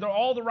family. They had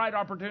all the right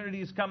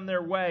opportunities come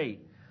their way.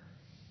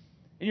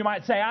 And you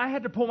might say, I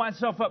had to pull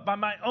myself up by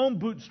my own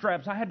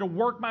bootstraps. I had to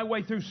work my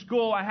way through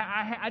school.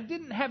 I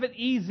didn't have it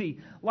easy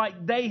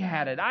like they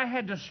had it. I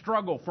had to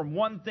struggle from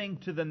one thing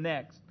to the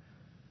next.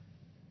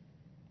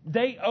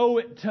 They owe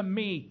it to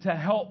me to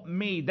help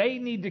me. They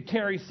need to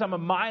carry some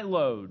of my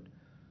load.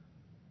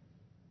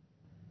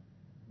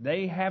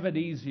 They have it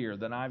easier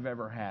than I've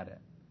ever had it.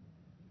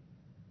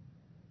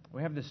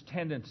 We have this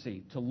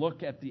tendency to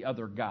look at the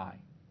other guy.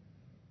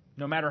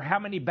 No matter how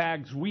many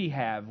bags we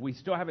have, we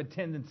still have a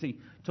tendency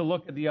to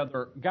look at the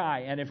other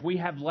guy. And if we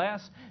have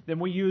less, then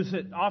we use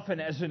it often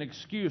as an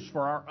excuse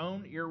for our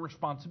own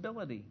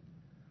irresponsibility.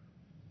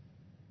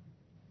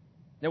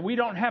 That we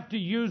don't have to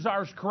use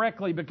ours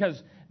correctly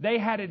because they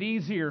had it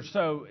easier,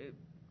 so,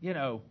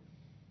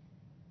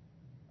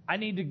 I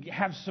need to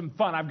have some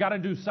fun. I've got to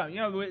do something.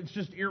 It's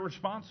just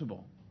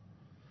irresponsible.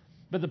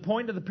 But the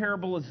point of the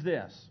parable is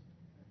this.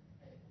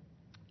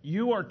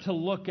 You are to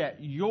look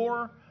at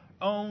your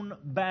own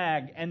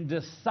bag and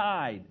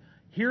decide,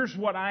 here's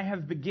what I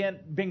have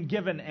been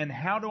given, and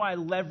how do I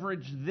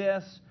leverage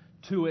this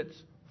to its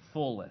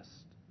fullest?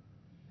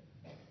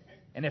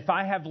 And if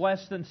I have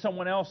less than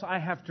someone else, I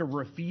have to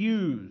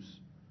refuse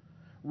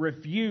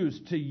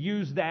to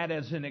use that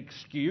as an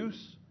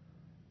excuse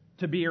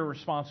to be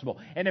irresponsible.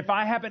 And if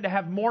I happen to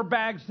have more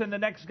bags than the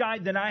next guy,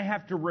 then I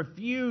have to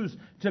refuse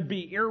to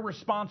be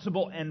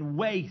irresponsible and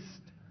waste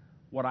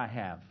what I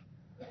have.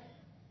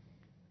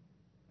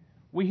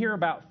 We hear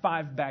about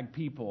 5-bag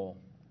people.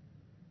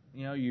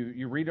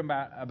 You read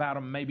about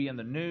them maybe in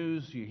the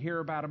news. You hear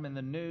about them in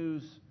the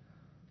news.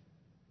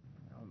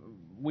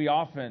 We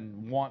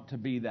often want to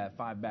be that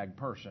 5-bag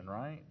person,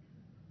 right?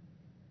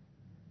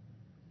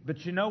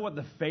 But you know what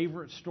the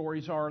favorite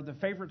stories are? The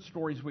favorite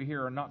stories we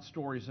hear are not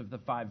stories of the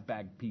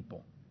 5-bag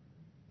people.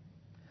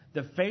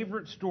 The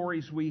favorite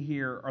stories we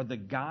hear are the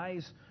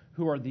guys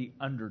who are the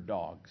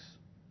underdogs.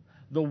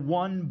 The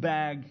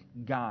 1-bag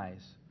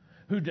guys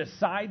who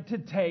decide to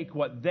take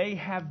what they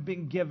have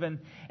been given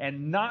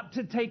and not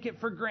to take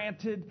it for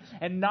granted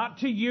and not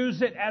to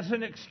use it as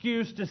an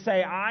excuse to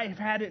say, I've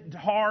had it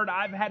hard,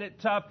 I've had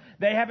it tough,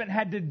 they haven't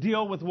had to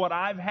deal with what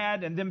I've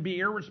had, and then be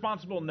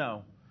irresponsible.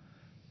 No.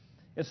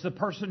 It's the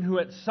person who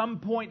at some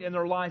point in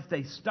their life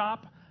they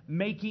stop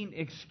making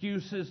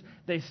excuses,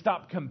 they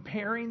stop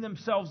comparing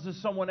themselves to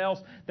someone else,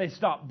 they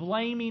stop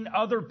blaming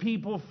other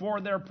people for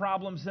their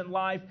problems in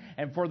life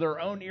and for their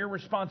own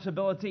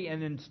irresponsibility,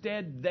 and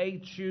instead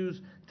they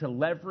choose to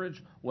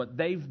leverage what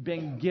they've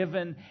been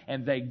given,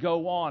 and they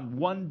go on,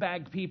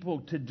 1-bag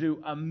people, to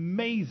do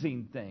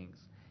amazing things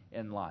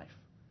in life.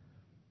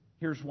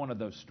 Here's one of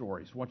those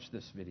stories. Watch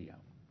this video.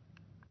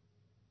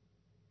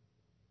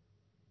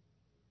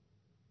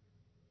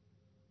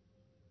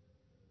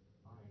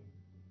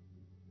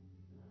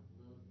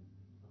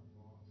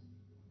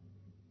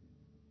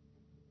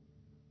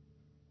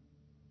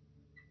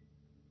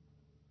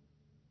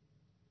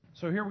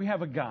 So here we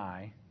have a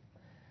guy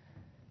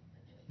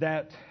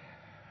that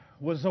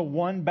was a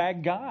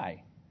 1-bag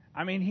guy.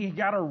 I mean, he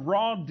got a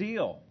raw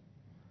deal.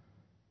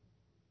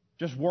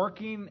 Just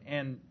working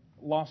and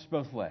lost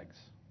both legs.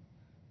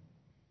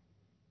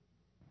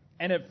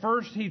 And at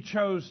first he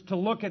chose to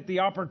look at the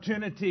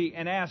opportunity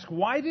and ask,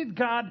 why did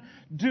God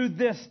do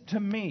this to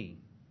me?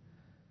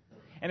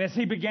 And as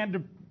he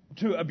began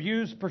to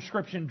abuse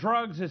prescription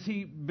drugs, as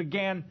he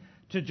began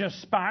to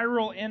just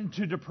spiral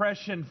into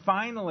depression,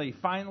 finally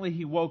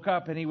he woke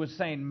up and he was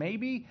saying,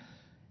 maybe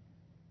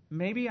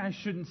I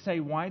shouldn't say,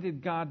 why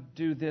did God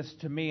do this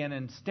to me? And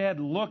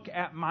instead look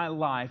at my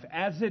life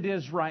as it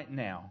is right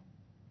now.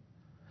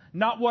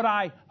 Not what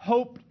I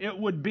hoped it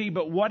would be,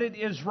 but what it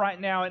is right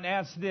now, and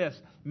ask this.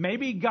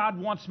 Maybe God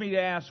wants me to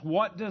ask,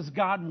 what does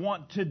God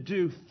want to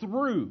do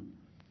through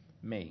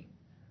me?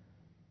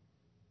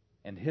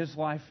 And his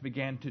life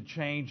began to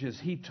change as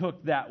he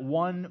took that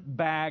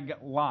 1-bag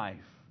life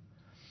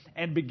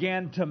and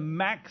began to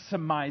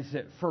maximize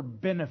it for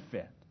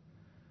benefit.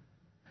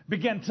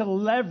 Began to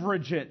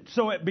leverage it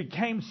so it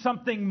became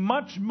something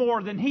much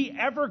more than he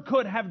ever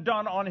could have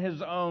done on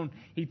his own.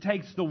 He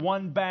takes the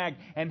 1 bag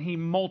and he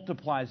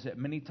multiplies it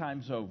many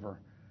times over.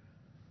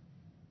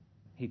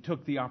 He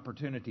took the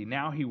opportunity.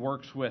 Now he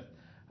works with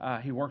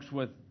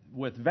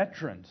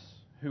veterans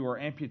who are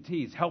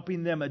amputees,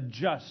 helping them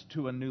adjust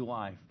to a new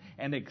life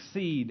and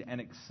exceed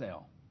and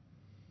excel.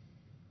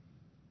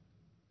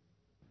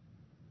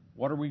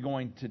 What are we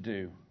going to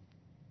do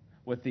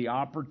with the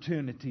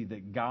opportunity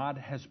that God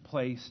has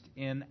placed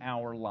in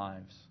our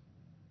lives?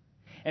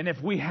 And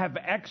if we have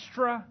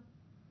extra,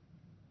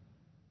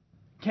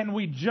 can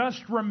we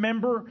just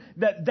remember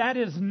that that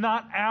is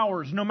not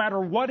ours, no matter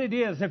what it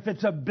is? If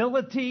it's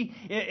ability,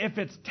 if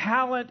it's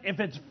talent, if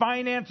it's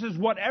finances,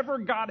 whatever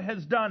God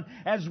has done,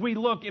 as we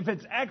look, if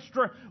it's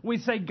extra, we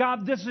say,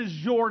 God, this is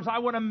yours. I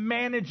want to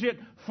manage it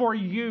for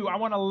you. I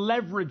want to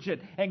leverage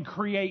it and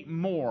create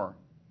more.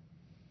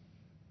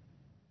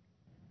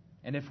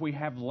 And if we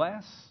have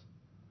less,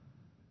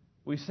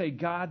 we say,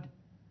 God,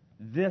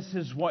 this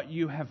is what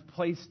you have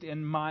placed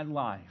in my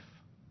life.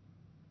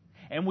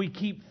 And we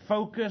keep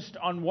focused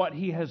on what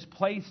He has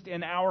placed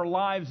in our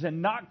lives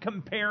and not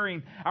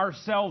comparing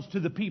ourselves to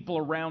the people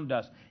around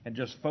us, and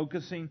just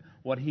focusing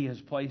what He has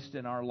placed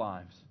in our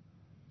lives.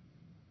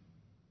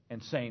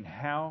 And saying,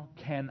 how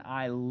can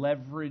I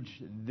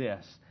leverage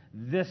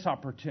this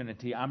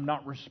opportunity? I'm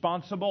not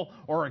responsible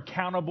or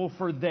accountable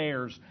for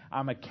theirs.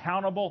 I'm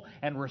accountable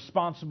and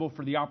responsible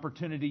for the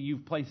opportunity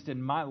You've placed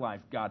in my life,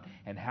 God.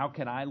 And how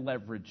can I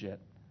leverage it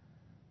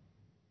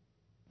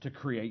to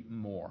create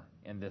more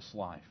in this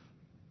life?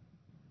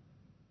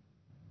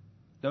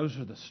 Those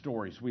are the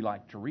stories we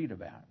like to read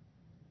about.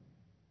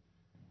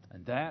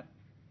 And that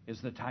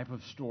is the type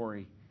of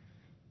story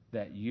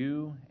that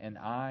you and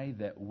I,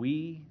 that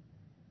we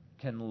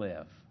can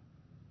live.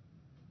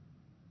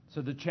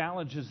 So the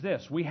challenge is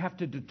this. We have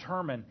to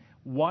determine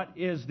what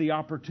is the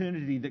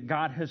opportunity that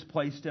God has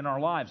placed in our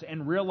lives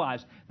and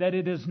realize that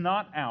it is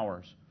not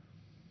ours.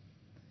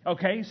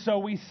 Okay, so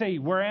we see,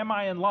 where am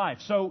I in life?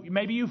 So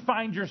maybe you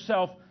find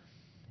yourself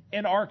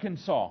in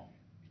Arkansas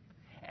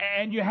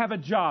and you have a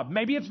job.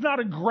 Maybe it's not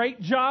a great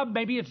job.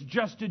 Maybe it's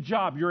just a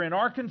job. You're in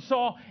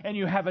Arkansas and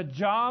you have a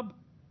job.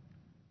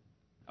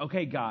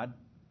 Okay, God,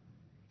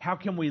 how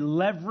can we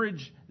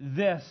leverage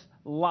this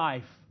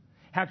life?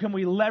 How can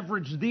we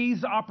leverage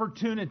these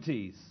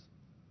opportunities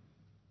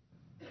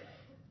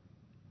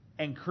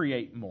and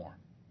create more?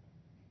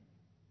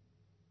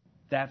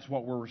 That's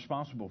what we're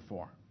responsible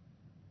for.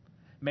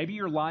 Maybe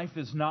your life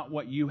is not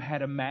what you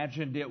had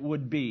imagined it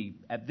would be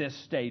at this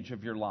stage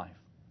of your life.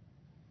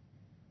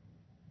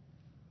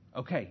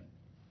 Okay,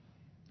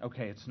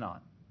 it's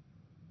not.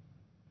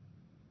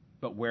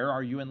 But where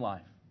are you in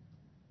life?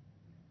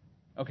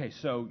 Okay,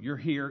 so you're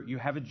here, you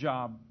have a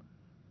job.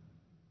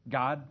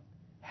 God,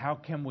 how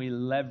can we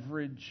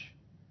leverage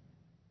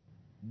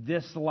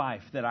this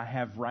life that I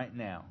have right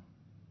now?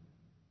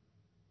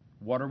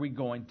 What are we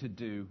going to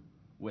do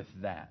with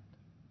that?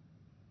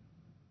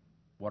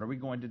 What are we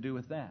going to do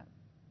with that?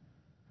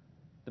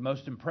 The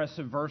most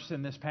impressive verse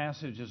in this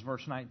passage is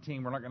verse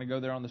 19. We're not going to go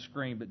there on the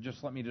screen, but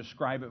just let me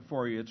describe it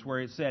for you. It's where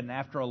it said, and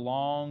after a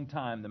long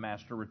time the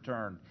master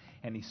returned,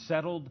 and he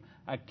settled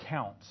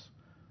accounts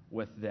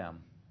with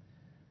them.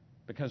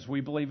 Because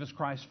we believe as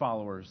Christ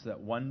followers that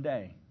one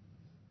day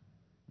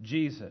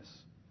Jesus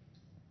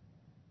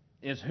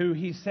is who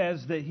He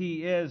says that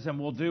He is and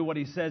will do what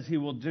He says He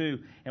will do.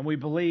 And we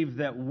believe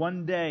that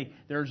one day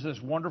there's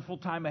this wonderful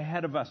time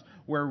ahead of us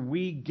where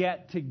we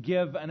get to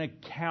give an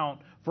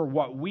account for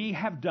what we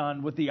have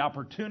done with the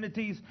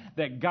opportunities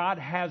that God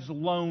has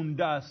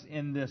loaned us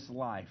in this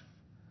life.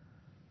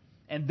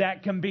 And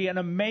that can be an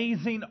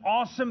amazing,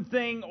 awesome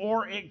thing,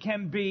 or it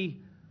can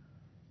be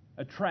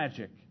a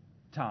tragic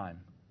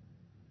time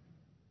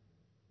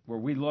where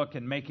we look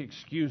and make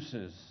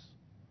excuses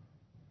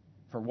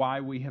for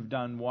why we have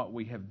done what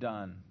we have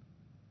done.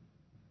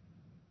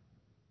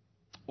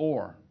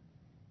 Or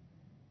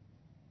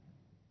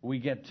we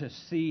get to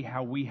see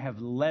how we have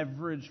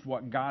leveraged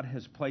what God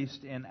has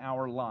placed in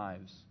our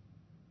lives,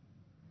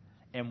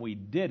 and we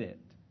did it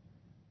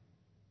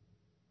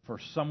for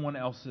someone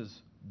else's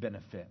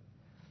benefit.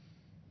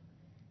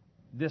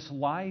 This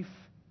life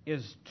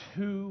is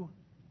too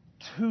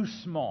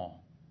small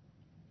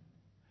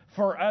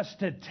for us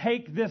to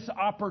take this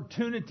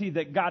opportunity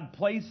that God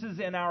places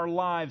in our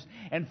lives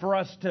and for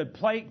us to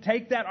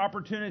take that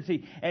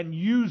opportunity and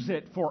use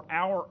it for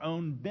our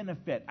own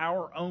benefit,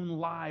 our own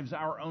lives,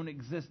 our own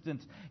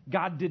existence.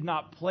 God did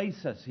not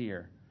place us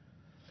here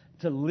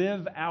to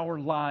live our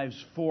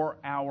lives for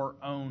our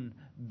own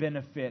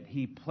benefit.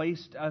 He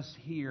placed us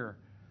here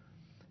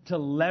to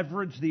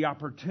leverage the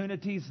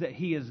opportunities that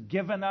He has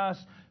given us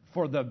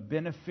for the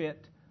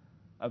benefit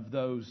of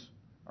those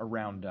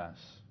around us.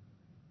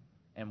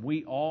 And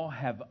we all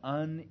have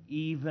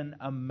uneven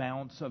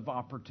amounts of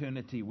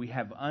opportunity. We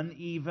have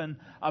uneven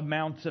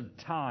amounts of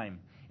time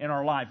in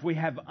our life. We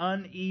have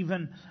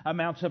uneven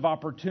amounts of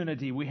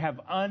opportunity. We have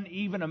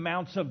uneven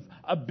amounts of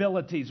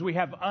abilities. We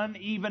have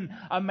uneven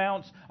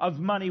amounts of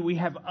money. We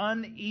have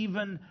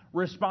uneven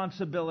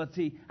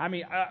responsibility.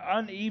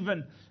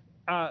 Uneven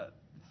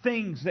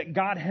things that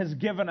God has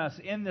given us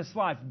in this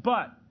life.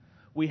 But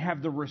we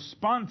have the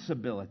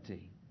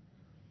responsibility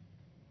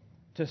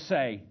to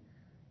say,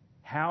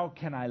 how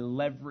can I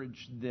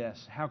leverage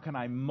this? How can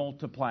I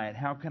multiply it?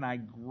 How can I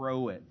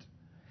grow it?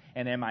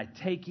 And am I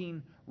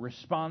taking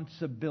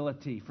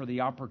responsibility for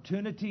the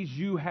opportunities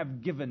You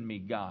have given me,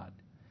 God?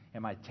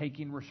 Am I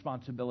taking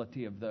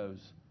responsibility of those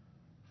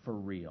for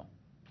real?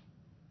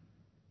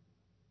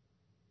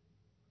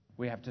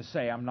 We have to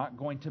say, I'm not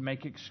going to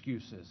make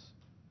excuses.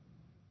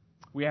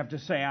 We have to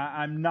say,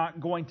 I'm not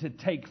going to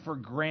take for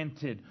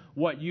granted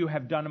what You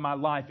have done in my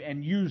life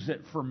and use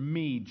it for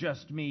me,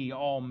 just me,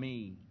 all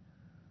me.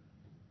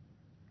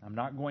 I'm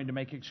not going to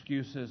make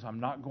excuses. I'm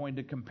not going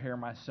to compare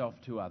myself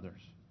to others.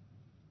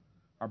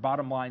 Our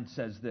bottom line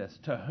says this: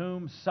 to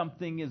whom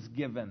something is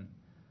given,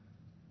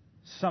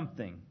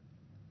 something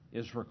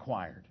is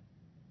required.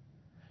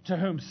 To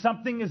whom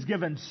something is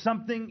given,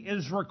 something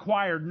is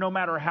required. No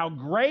matter how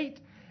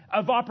great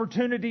of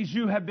opportunities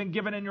you have been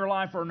given in your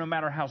life, or no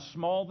matter how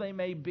small they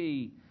may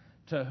be,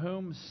 to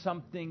whom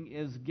something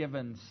is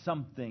given,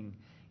 something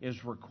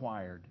is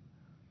required.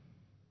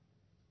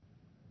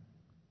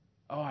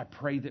 Oh, I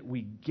pray that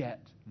we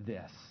get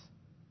this.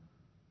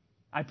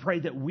 I pray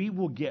that we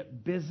will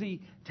get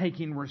busy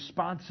taking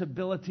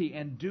responsibility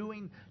and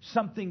doing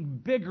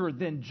something bigger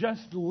than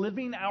just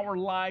living our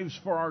lives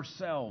for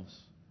ourselves.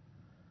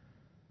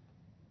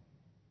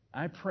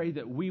 I pray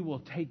that we will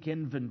take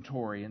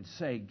inventory and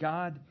say,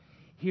 God,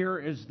 here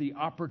is the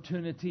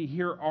opportunity.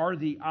 Here are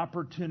the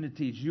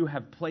opportunities you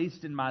have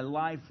placed in my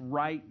life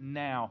right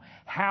now.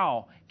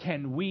 How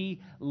can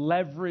we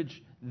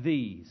leverage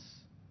these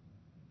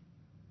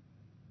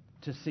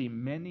to see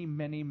many,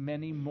 many,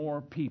 many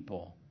more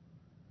people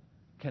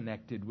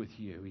connected with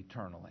you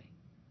eternally?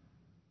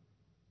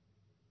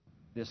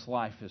 This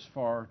life is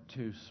far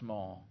too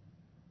small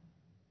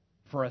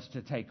for us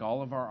to take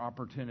all of our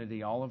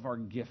opportunity, all of our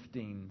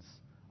giftings,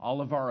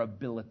 all of our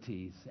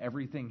abilities,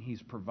 everything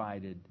He's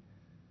provided,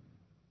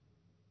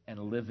 and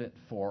live it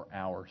for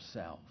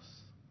ourselves.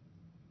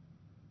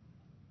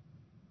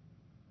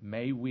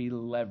 May we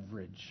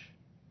leverage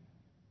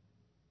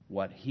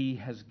what He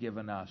has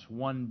given us.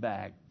 1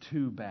 bag,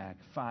 2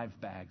 bags,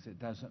 5 bags, it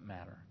doesn't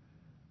matter.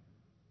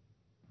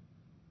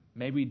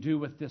 May we do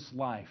with this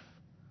life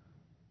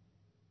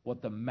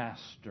what the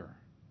Master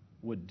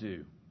would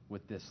do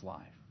with this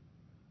life.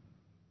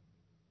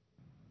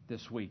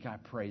 This week, I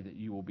pray that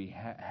you will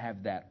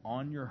have that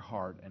on your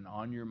heart and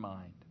on your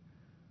mind.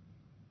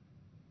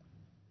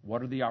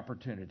 What are the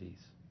opportunities?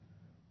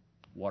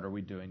 What are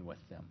we doing with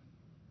them?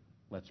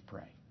 Let's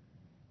pray.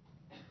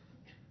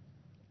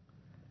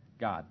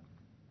 God,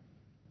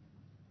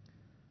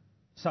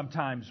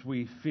 sometimes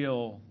we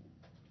feel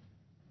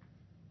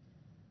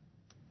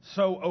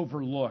so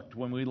overlooked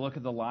when we look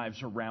at the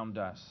lives around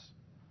us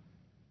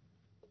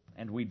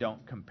and we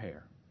don't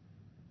compare.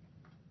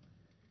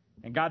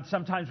 And God,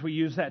 sometimes we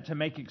use that to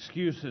make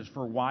excuses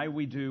for why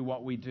we do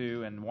what we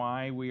do and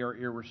why we are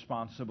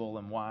irresponsible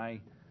and why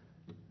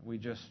we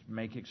just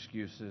make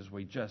excuses.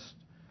 We just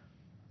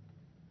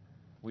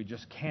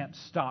can't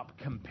stop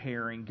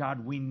comparing.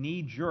 God, we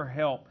need your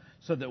help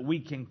so that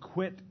we can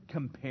quit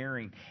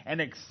comparing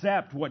and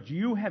accept what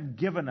you have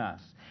given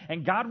us.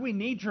 And God, we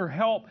need your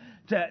help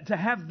to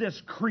have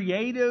this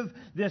creative,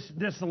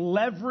 this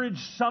leverage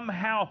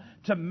somehow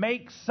to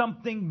make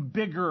something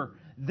bigger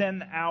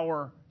than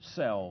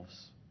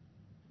ourselves.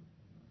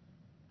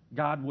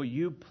 God, will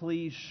you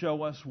please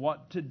show us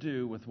what to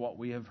do with what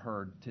we have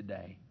heard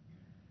today?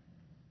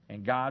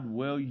 And God,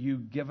 will you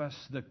give us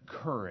the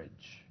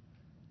courage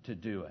to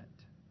do it?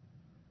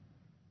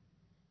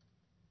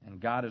 And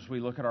God, as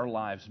we look at our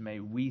lives, may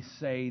we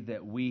say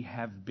that we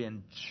have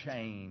been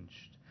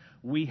changed.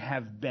 We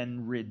have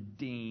been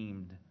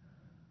redeemed.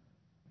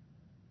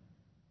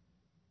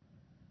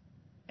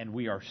 And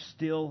we are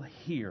still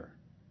here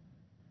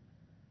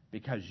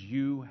because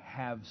you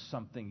have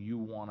something you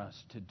want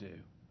us to do.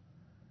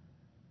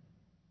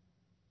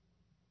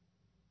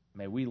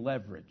 May we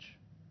leverage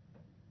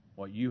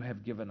what you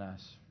have given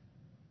us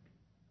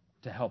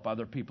to help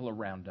other people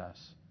around us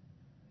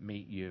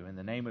meet you. In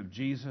the name of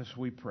Jesus,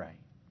 we pray.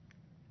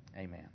 Amen.